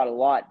get this shot a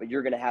lot, but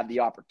you're going to have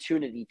the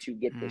opportunity to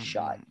get this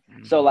shot.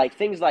 So like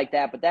things like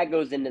that, but that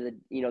goes into the,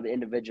 the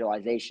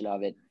individualization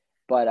of it.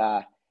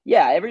 But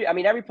yeah,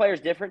 every player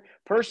is different.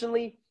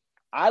 Personally,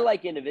 I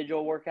like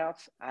individual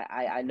workouts.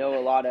 I know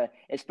a lot of,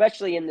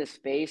 especially in this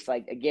space,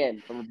 like,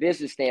 again, from a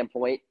business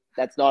standpoint,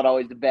 that's not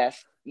always the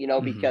best,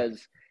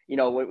 because,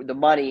 with the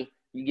money,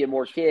 you get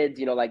more kids,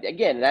 like,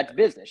 again, that's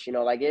business,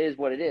 like, it is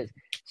what it is.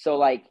 So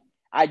like,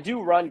 I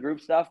do run group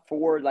stuff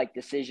for like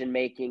decision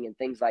making and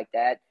things like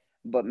that.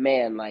 But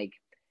man, like,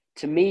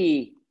 to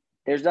me,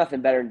 there's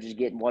nothing better than just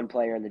getting one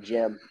player in the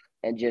gym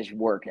and just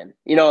working,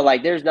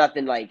 like, there's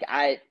nothing like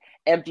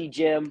empty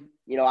gym,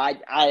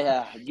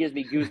 it gives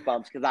me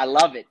goosebumps because I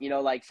love it,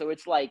 like, so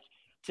it's like,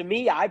 to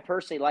me, I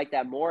personally like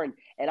that more.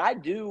 And I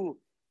do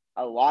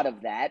a lot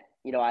of that,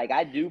 like,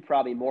 I do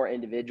probably more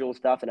individual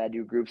stuff than I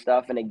do group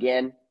stuff. And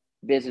again,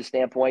 business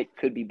standpoint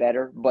could be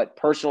better, but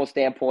personal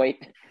standpoint,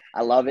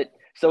 I love it.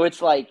 So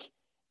it's like,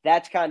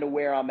 that's kind of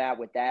where I'm at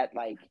with that.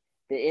 Like,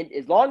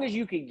 as long as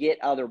you could get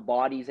other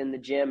bodies in the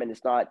gym and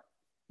it's not,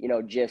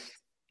 just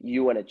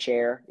you in a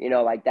chair,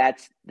 like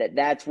that's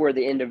where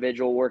the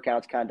individual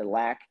workouts kind of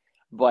lack.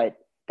 But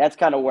that's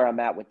kind of where I'm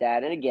at with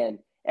that. And again,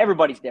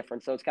 everybody's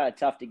different, so it's kind of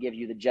tough to give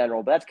you the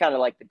general, but that's kind of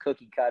like the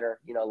cookie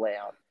cutter,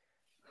 layout.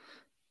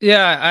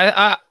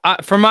 Yeah,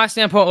 I from my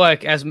standpoint,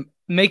 like, as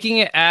making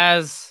it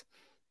as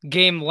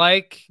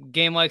game-like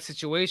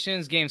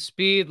situations, game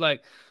speed,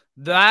 like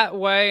that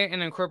way,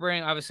 and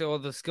incorporating obviously all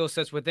the skill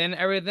sets within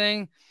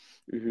everything,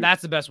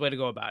 that's the best way to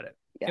go about it.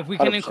 Yeah, if we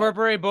 100%. can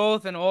incorporate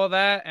both and all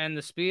that, and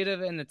the speed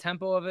of it and the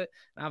tempo of it,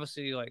 and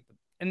obviously like the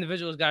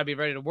individual's got to be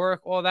ready to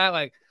work, all that,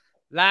 like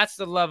that's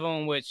the level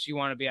in which you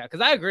want to be at.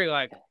 Because I agree,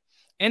 like,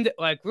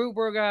 like group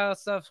workout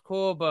stuff's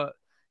cool, but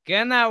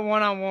getting that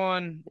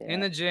one-on-one in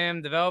the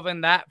gym,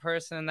 developing that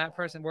person,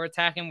 we're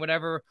attacking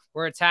whatever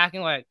we're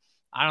attacking, like,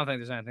 I don't think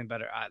there's anything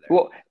better either.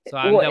 Well, so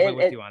I'm definitely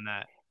with you on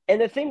that. And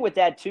the thing with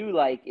that too,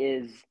 like,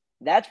 is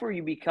that's where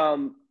you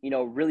become,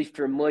 really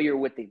familiar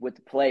with the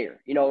player,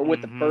 and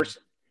with the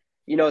person,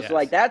 so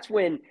like, that's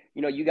when,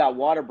 you got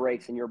water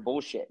breaks and you're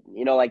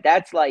bullshitting, like,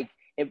 that's like,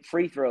 in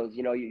free throws,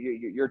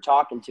 you're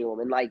talking to them,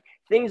 and like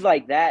things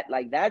like that,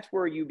 like, that's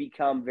where you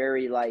become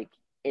very like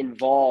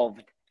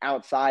involved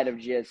outside of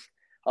just,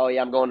 oh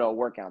yeah, I'm going to a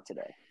workout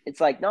today.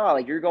 It's like, no,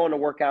 like, you're going to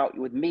work out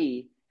with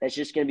me. That's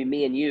just going to be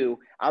me and you.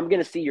 I'm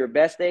going to see your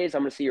best days.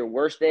 I'm going to see your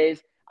worst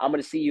days. I'm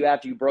going to see you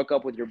after you broke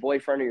up with your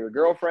boyfriend or your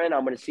girlfriend.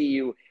 I'm going to see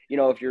you,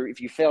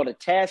 if you failed a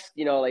test,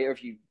 like, or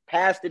if you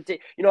passed it,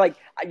 like,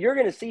 you're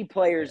going to see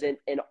players in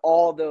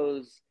all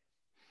those,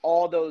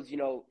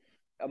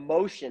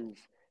 emotions.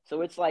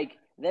 So it's like,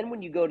 then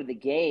when you go to the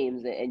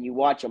games and you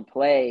watch them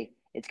play,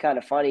 it's kind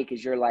of funny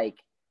because you're like,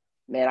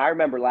 man, I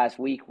remember last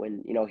week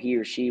when, he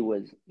or she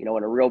was, in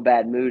a real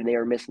bad mood and they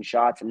were missing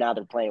shots, and now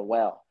they're playing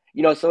well.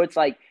 So it's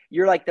like,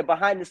 you're like the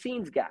behind the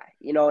scenes guy,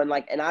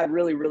 and I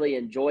really, really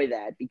enjoy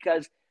that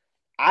because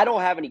I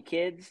don't have any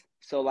kids.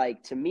 So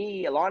like, to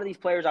me, a lot of these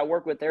players I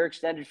work with, they're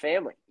extended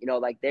family,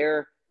 like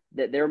they're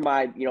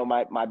my,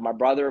 my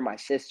brother, my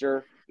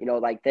sister,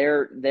 like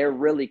they're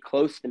really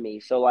close to me.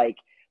 So like,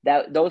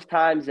 that, those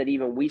times that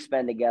even we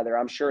spend together,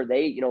 I'm sure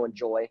they,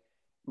 enjoy,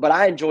 but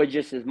I enjoy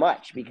just as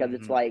much because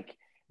it's like,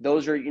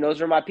 those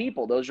are my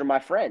people. Those are my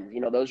friends.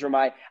 Those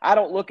are I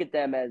don't look at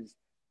them as,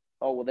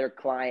 oh, well, they're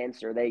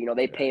clients, or they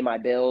Right. pay my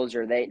bills,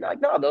 or they like,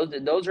 no,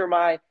 those are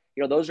my,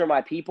 those are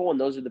my people, and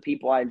those are the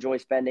people I enjoy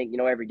spending,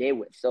 every day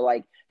with. So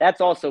like,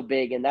 that's also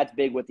big, and that's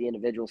big with the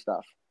individual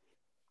stuff.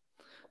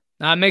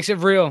 Now it makes it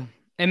real.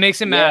 It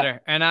makes it Yeah.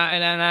 matter, and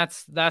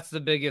that's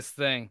the biggest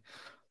thing. Yep.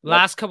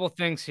 Last couple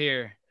things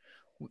here.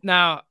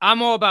 Now,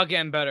 I'm all about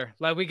getting better.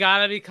 Like, we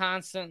gotta be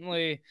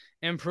constantly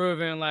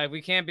improving. Like,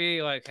 we can't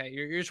be like, hey,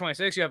 you're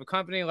 26, you have a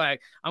company.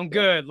 Like, I'm Yeah.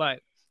 good.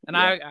 Like, and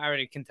Yeah. I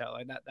already can tell.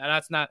 Like,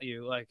 that's not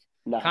you. Like,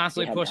 No.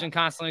 constantly Yeah. No. pushing,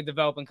 constantly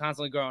developing,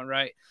 constantly growing.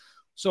 Right.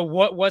 So,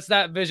 what's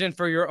that vision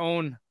for your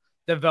own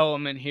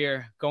development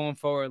here going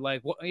forward?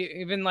 Like, what,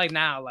 even like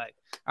now, like,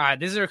 all right,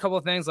 these are a couple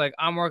of things like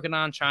I'm working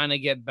on trying to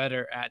get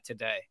better at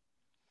today.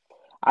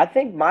 I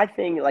think my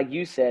thing, like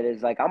you said,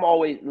 is like I'm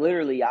always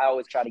literally I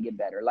always try to get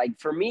better. Like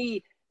for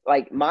me,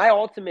 like my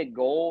ultimate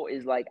goal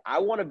is like I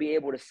want to be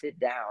able to sit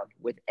down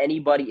with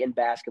anybody in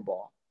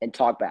basketball and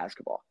talk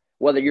basketball.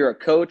 Whether you're a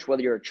coach,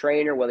 whether you're a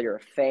trainer, whether you're a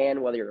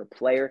fan, whether you're a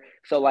player.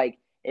 So like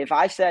if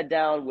I sat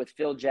down with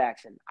Phil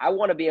Jackson, I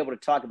want to be able to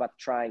talk about the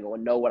triangle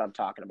and know what I'm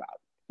talking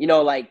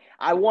about. Like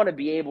I want to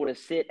be able to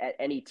sit at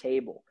any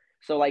table.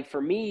 So like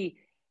for me,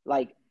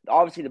 like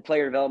obviously the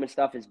player development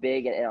stuff is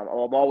big, and I'm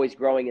always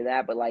growing in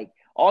that, but like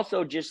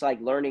also just like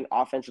learning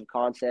offensive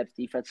concepts,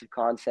 defensive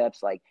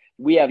concepts. Like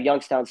we have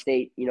Youngstown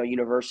State,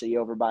 University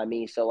over by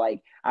me. So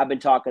like I've been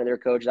talking to their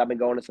coaches. I've been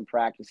going to some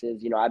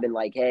practices. I've been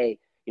like, hey,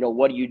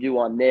 what do you do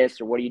on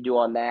this or what do you do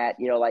on that?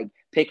 Like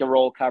pick and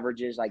roll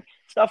coverages, like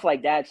stuff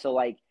like that. So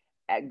like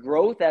at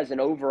growth as an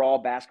overall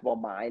basketball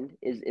mind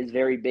is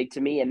very big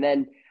to me. And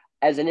then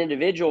as an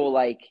individual,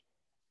 like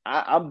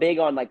I'm big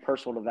on like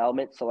personal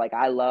development. So like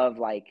I love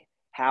like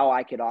how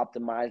I could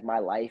optimize my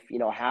life,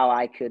 how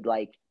I could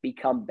like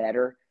become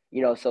better,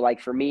 so like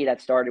for me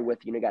that started with,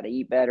 got to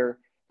eat better.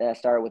 Then I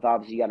started with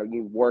obviously you got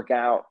to work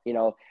out,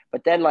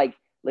 but then like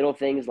little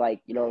things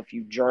like, if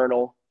you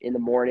journal in the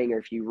morning or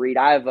if you read,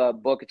 I have a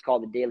book, it's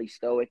called The Daily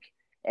Stoic.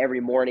 Every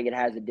morning it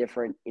has a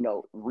different,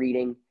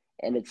 reading,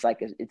 and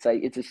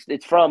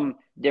it's from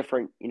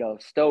different,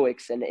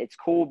 Stoics, and it's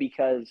cool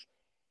because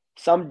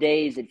some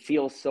days it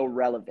feels so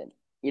relevant.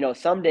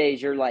 Some days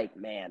you're like,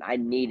 man, I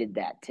needed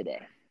that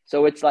today.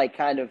 So it's like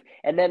kind of,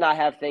 and then I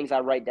have things I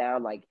write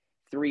down like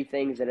three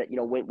things that,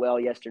 went well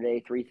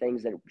yesterday, three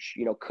things that,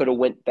 could have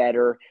went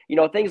better,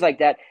 things like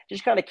that.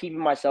 Just kind of keeping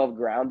myself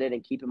grounded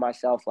and keeping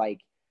myself like,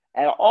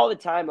 and all the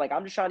time, like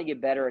I'm just trying to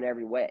get better in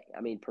every way. I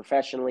mean,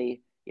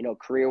 professionally,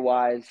 career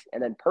wise,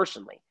 and then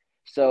personally.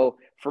 So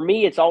for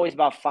me, it's always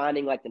about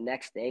finding like the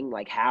next thing,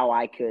 like how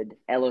I could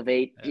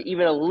elevate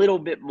even a little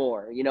bit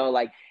more,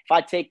 like if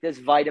I take this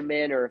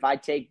vitamin or if I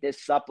take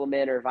this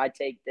supplement or if I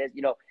take this,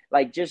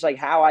 like just like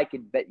how I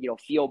could,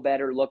 feel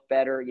better, look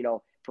better,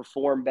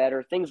 perform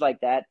better, things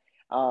like that.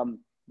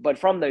 But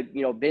from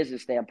the,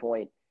 business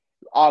standpoint,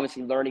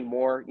 obviously learning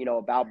more,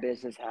 about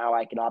business, how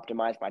I can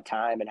optimize my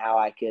time and how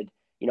I could,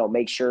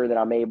 make sure that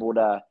I'm able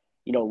to,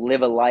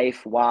 live a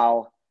life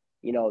while,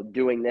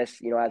 doing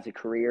this, as a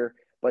career.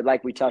 But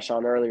like we touched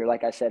on earlier,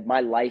 like I said,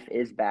 my life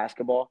is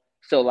basketball.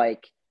 So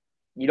like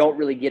you don't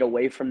really get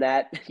away from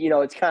that.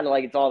 It's kind of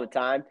like it's all the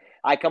time.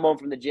 I come home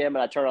from the gym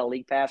and I turn on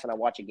League Pass and I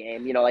watch a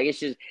game. Like it's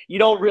just you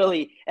don't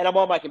really, and I'm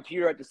on my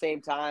computer at the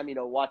same time.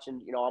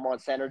 Watching. I'm on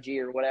Synergy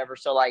or whatever.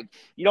 So like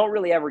you don't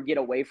really ever get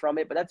away from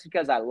it. But that's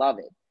because I love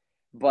it.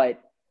 But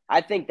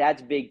I think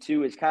that's big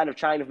too. Is kind of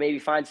trying to maybe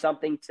find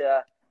something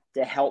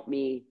to help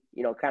me.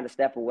 Kind of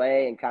step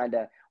away and kind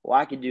of, well,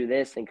 I could do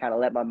this and kind of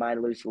let my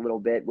mind loose a little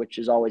bit, which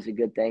is always a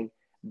good thing.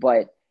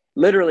 But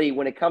literally,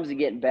 when it comes to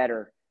getting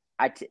better,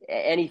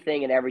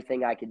 anything and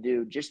everything I could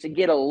do just to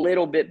get a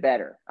little bit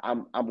better,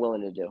 I'm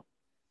willing to do.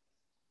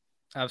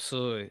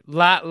 Absolutely.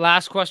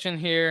 Last question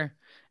here,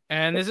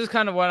 and this is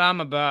kind of what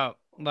I'm about.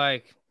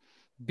 Like,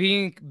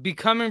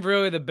 becoming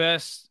really the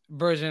best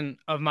version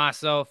of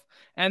myself,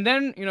 and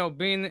then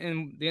being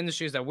in the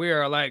industries that we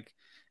are, like,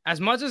 as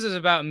much as it's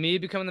about me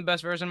becoming the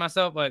best version of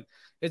myself, like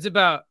it's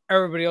about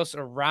everybody else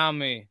around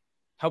me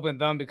helping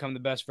them become the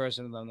best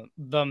version of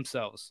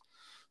themselves.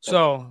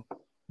 So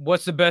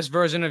what's the best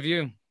version of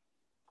you?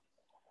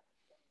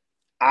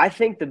 I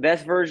think the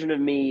best version of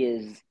me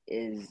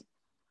is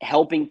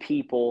helping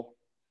people,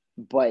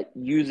 but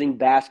using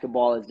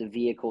basketball as the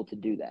vehicle to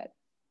do that.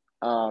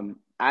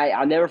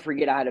 I'll never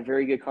forget. I had a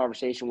very good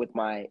conversation with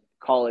my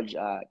college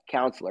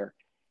counselor,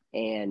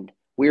 and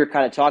we were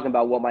kind of talking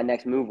about what my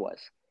next move was.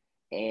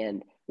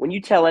 And when you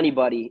tell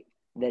anybody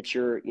that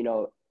you're,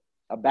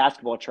 a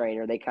basketball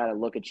trainer, they kind of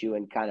look at you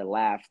and kind of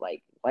laugh,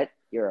 like, "What?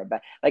 You're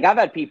like?" I've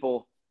had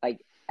people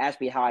like ask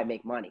me how I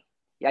make money.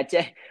 Yeah,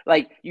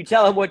 like you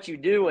tell them what you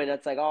do, and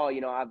it's like, "Oh,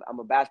 I'm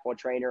a basketball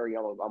trainer,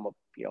 or, I'm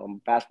a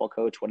basketball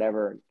coach,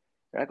 whatever." And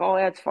they're like, "Oh,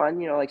 that's fun,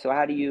 like, so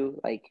how do you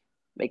like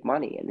make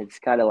money?" And it's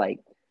kind of like,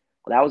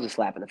 well, that was a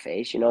slap in the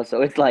face,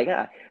 So it's like,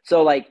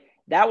 so like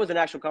that was an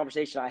actual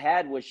conversation I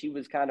had. Was she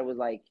was kind of was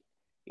like,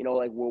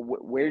 like, well,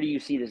 where do you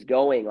see this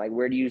going? Like,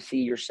 where do you see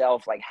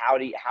yourself? Like,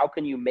 how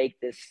can you make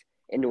this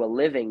into a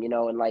living?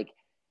 And like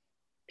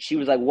she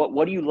was like,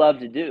 what do you love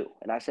to do?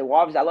 And I said, well,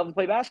 obviously I love to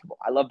play basketball.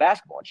 I love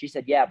basketball. And she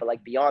said, yeah, but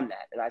like beyond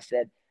that. And I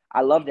said,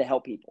 I love to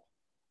help people.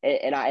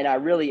 And I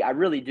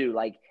really do,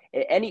 like,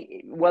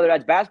 any, whether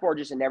that's basketball or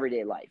just in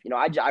everyday life. You know,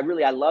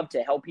 I love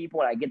to help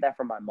people. And I get that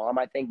from my mom.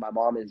 I think my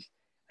mom is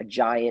a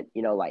giant,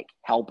 you know, like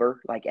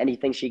helper, like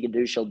anything she can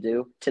do, she'll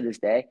do to this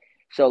day.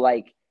 So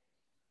like,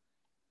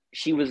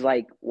 she was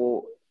like,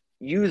 well,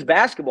 use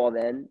basketball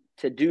then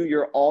to do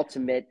your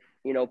ultimate,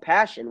 you know,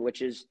 passion,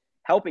 which is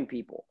helping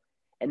people.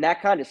 And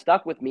that kind of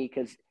stuck with me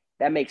because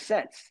that makes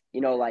sense.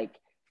 You know, like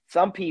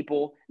some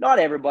people, not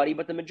everybody,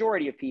 but the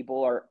majority of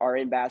people are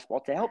in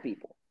basketball to help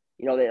people.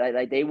 You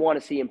know, they want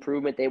to see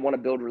improvement. They want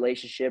to build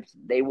relationships.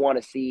 They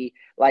want to see,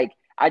 like,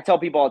 I tell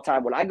people all the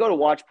time, when I go to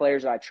watch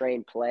players that I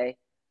train play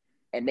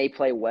and they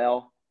play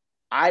well,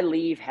 I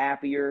leave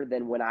happier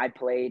than when I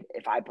played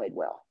if I played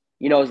well.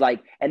 You know, it's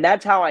like, and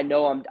that's how I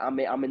know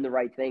I'm in the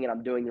right thing and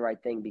I'm doing the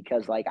right thing,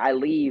 because like I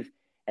leave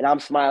and I'm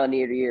smiling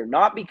ear to ear,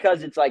 not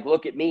because it's like,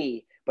 look at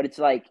me, but it's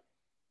like,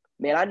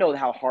 man, I know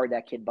how hard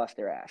that kid bust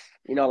their ass.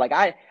 You know, like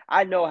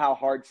I know how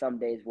hard some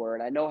days were,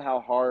 and I know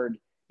how hard,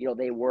 you know,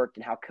 they worked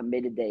and how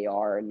committed they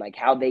are, and like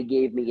how they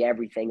gave me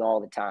everything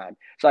all the time.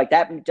 So like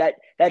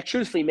that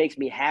truthfully makes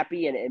me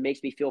happy, and it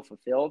makes me feel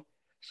fulfilled.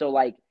 So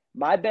like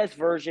my best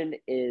version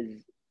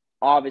is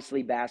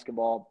obviously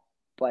basketball,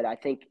 but I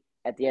think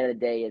at the end of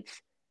the day,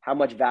 it's how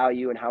much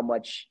value and how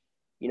much,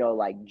 you know,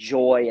 like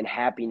joy and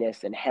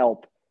happiness and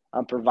help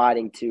I'm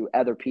providing to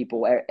other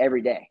people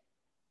every day.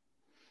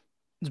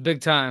 It's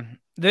big time.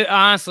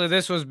 Honestly,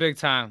 this was big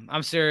time.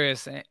 I'm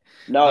serious.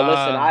 No,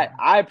 listen,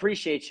 I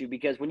appreciate you,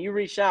 because when you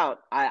reach out,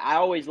 I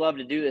always love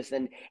to do this.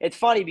 And it's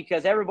funny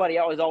because everybody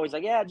always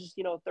like, yeah, just,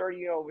 you know, 30,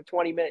 you know,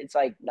 20 minutes. It's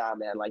like, nah,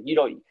 man, like you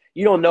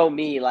don't know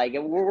me. Like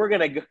we're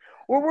going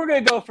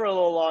to go for a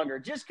little longer,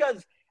 just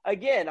because,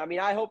 again, I mean,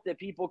 I hope that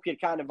people could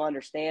kind of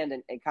understand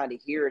and kind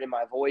of hear it in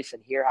my voice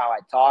and hear how I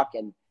talk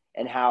and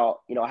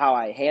how, you know, how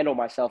I handle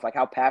myself, like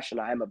how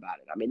passionate I am about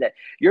it. I mean, that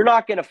you're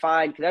not going to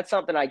find, because that's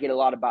something I get a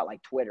lot about,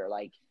 like Twitter,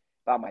 like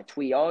about my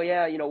tweet. Oh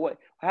yeah, you know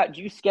how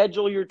do you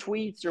schedule your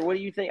tweets, or what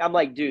do you think? I'm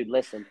like, dude,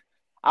 listen,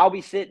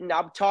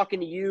 I'm talking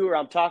to you or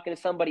I'm talking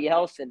to somebody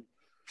else, and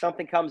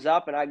something comes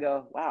up and I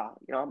go, wow,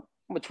 you know, I'm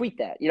gonna tweet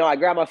that. You know, I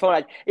grab my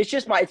phone. It's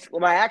just it's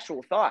my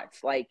actual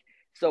thoughts. Like,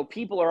 so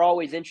people are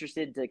always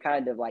interested to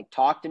kind of like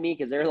talk to me,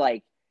 because they're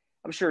like,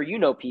 I'm sure you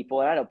know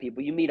people, and I know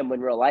people, you meet them in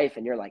real life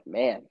and you're like,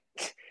 man,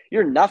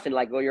 you're nothing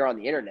like when you're on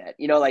the internet,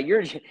 you know, like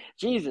you're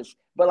Jesus.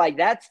 But like,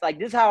 that's like,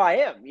 this is how I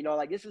am, you know,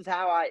 like it's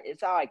how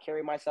I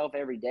carry myself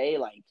every day.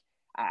 Like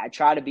I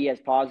try to be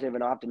as positive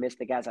and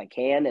optimistic as I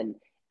can.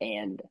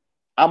 And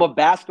I'm a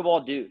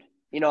basketball dude,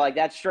 you know, like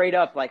that's straight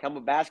up. Like I'm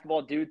a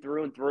basketball dude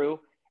through and through.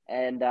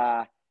 And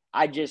I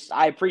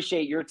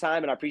appreciate your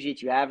time, and I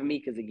appreciate you having me.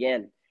 Cause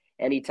again,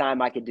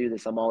 anytime I could do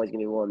this, I'm always gonna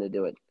be willing to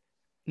do it.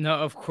 No,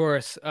 of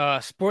course.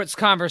 Sports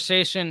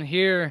conversation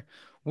here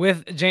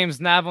with James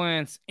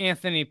Navalance,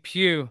 Anthony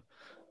Pugh.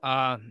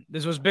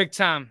 This was big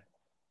time.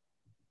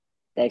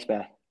 Thanks,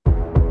 man.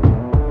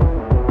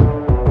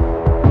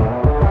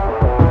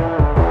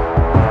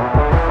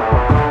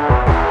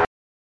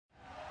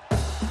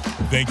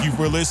 Thank you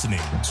for listening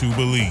to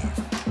Believe.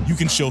 You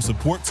can show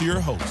support to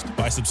your host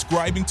by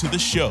subscribing to the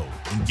show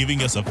and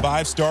giving us a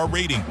 5-star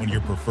rating on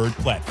your preferred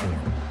platform.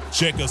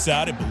 Check us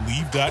out at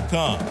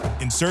Believe.com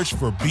and search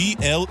for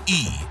BLEAV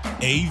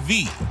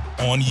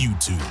on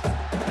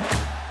YouTube.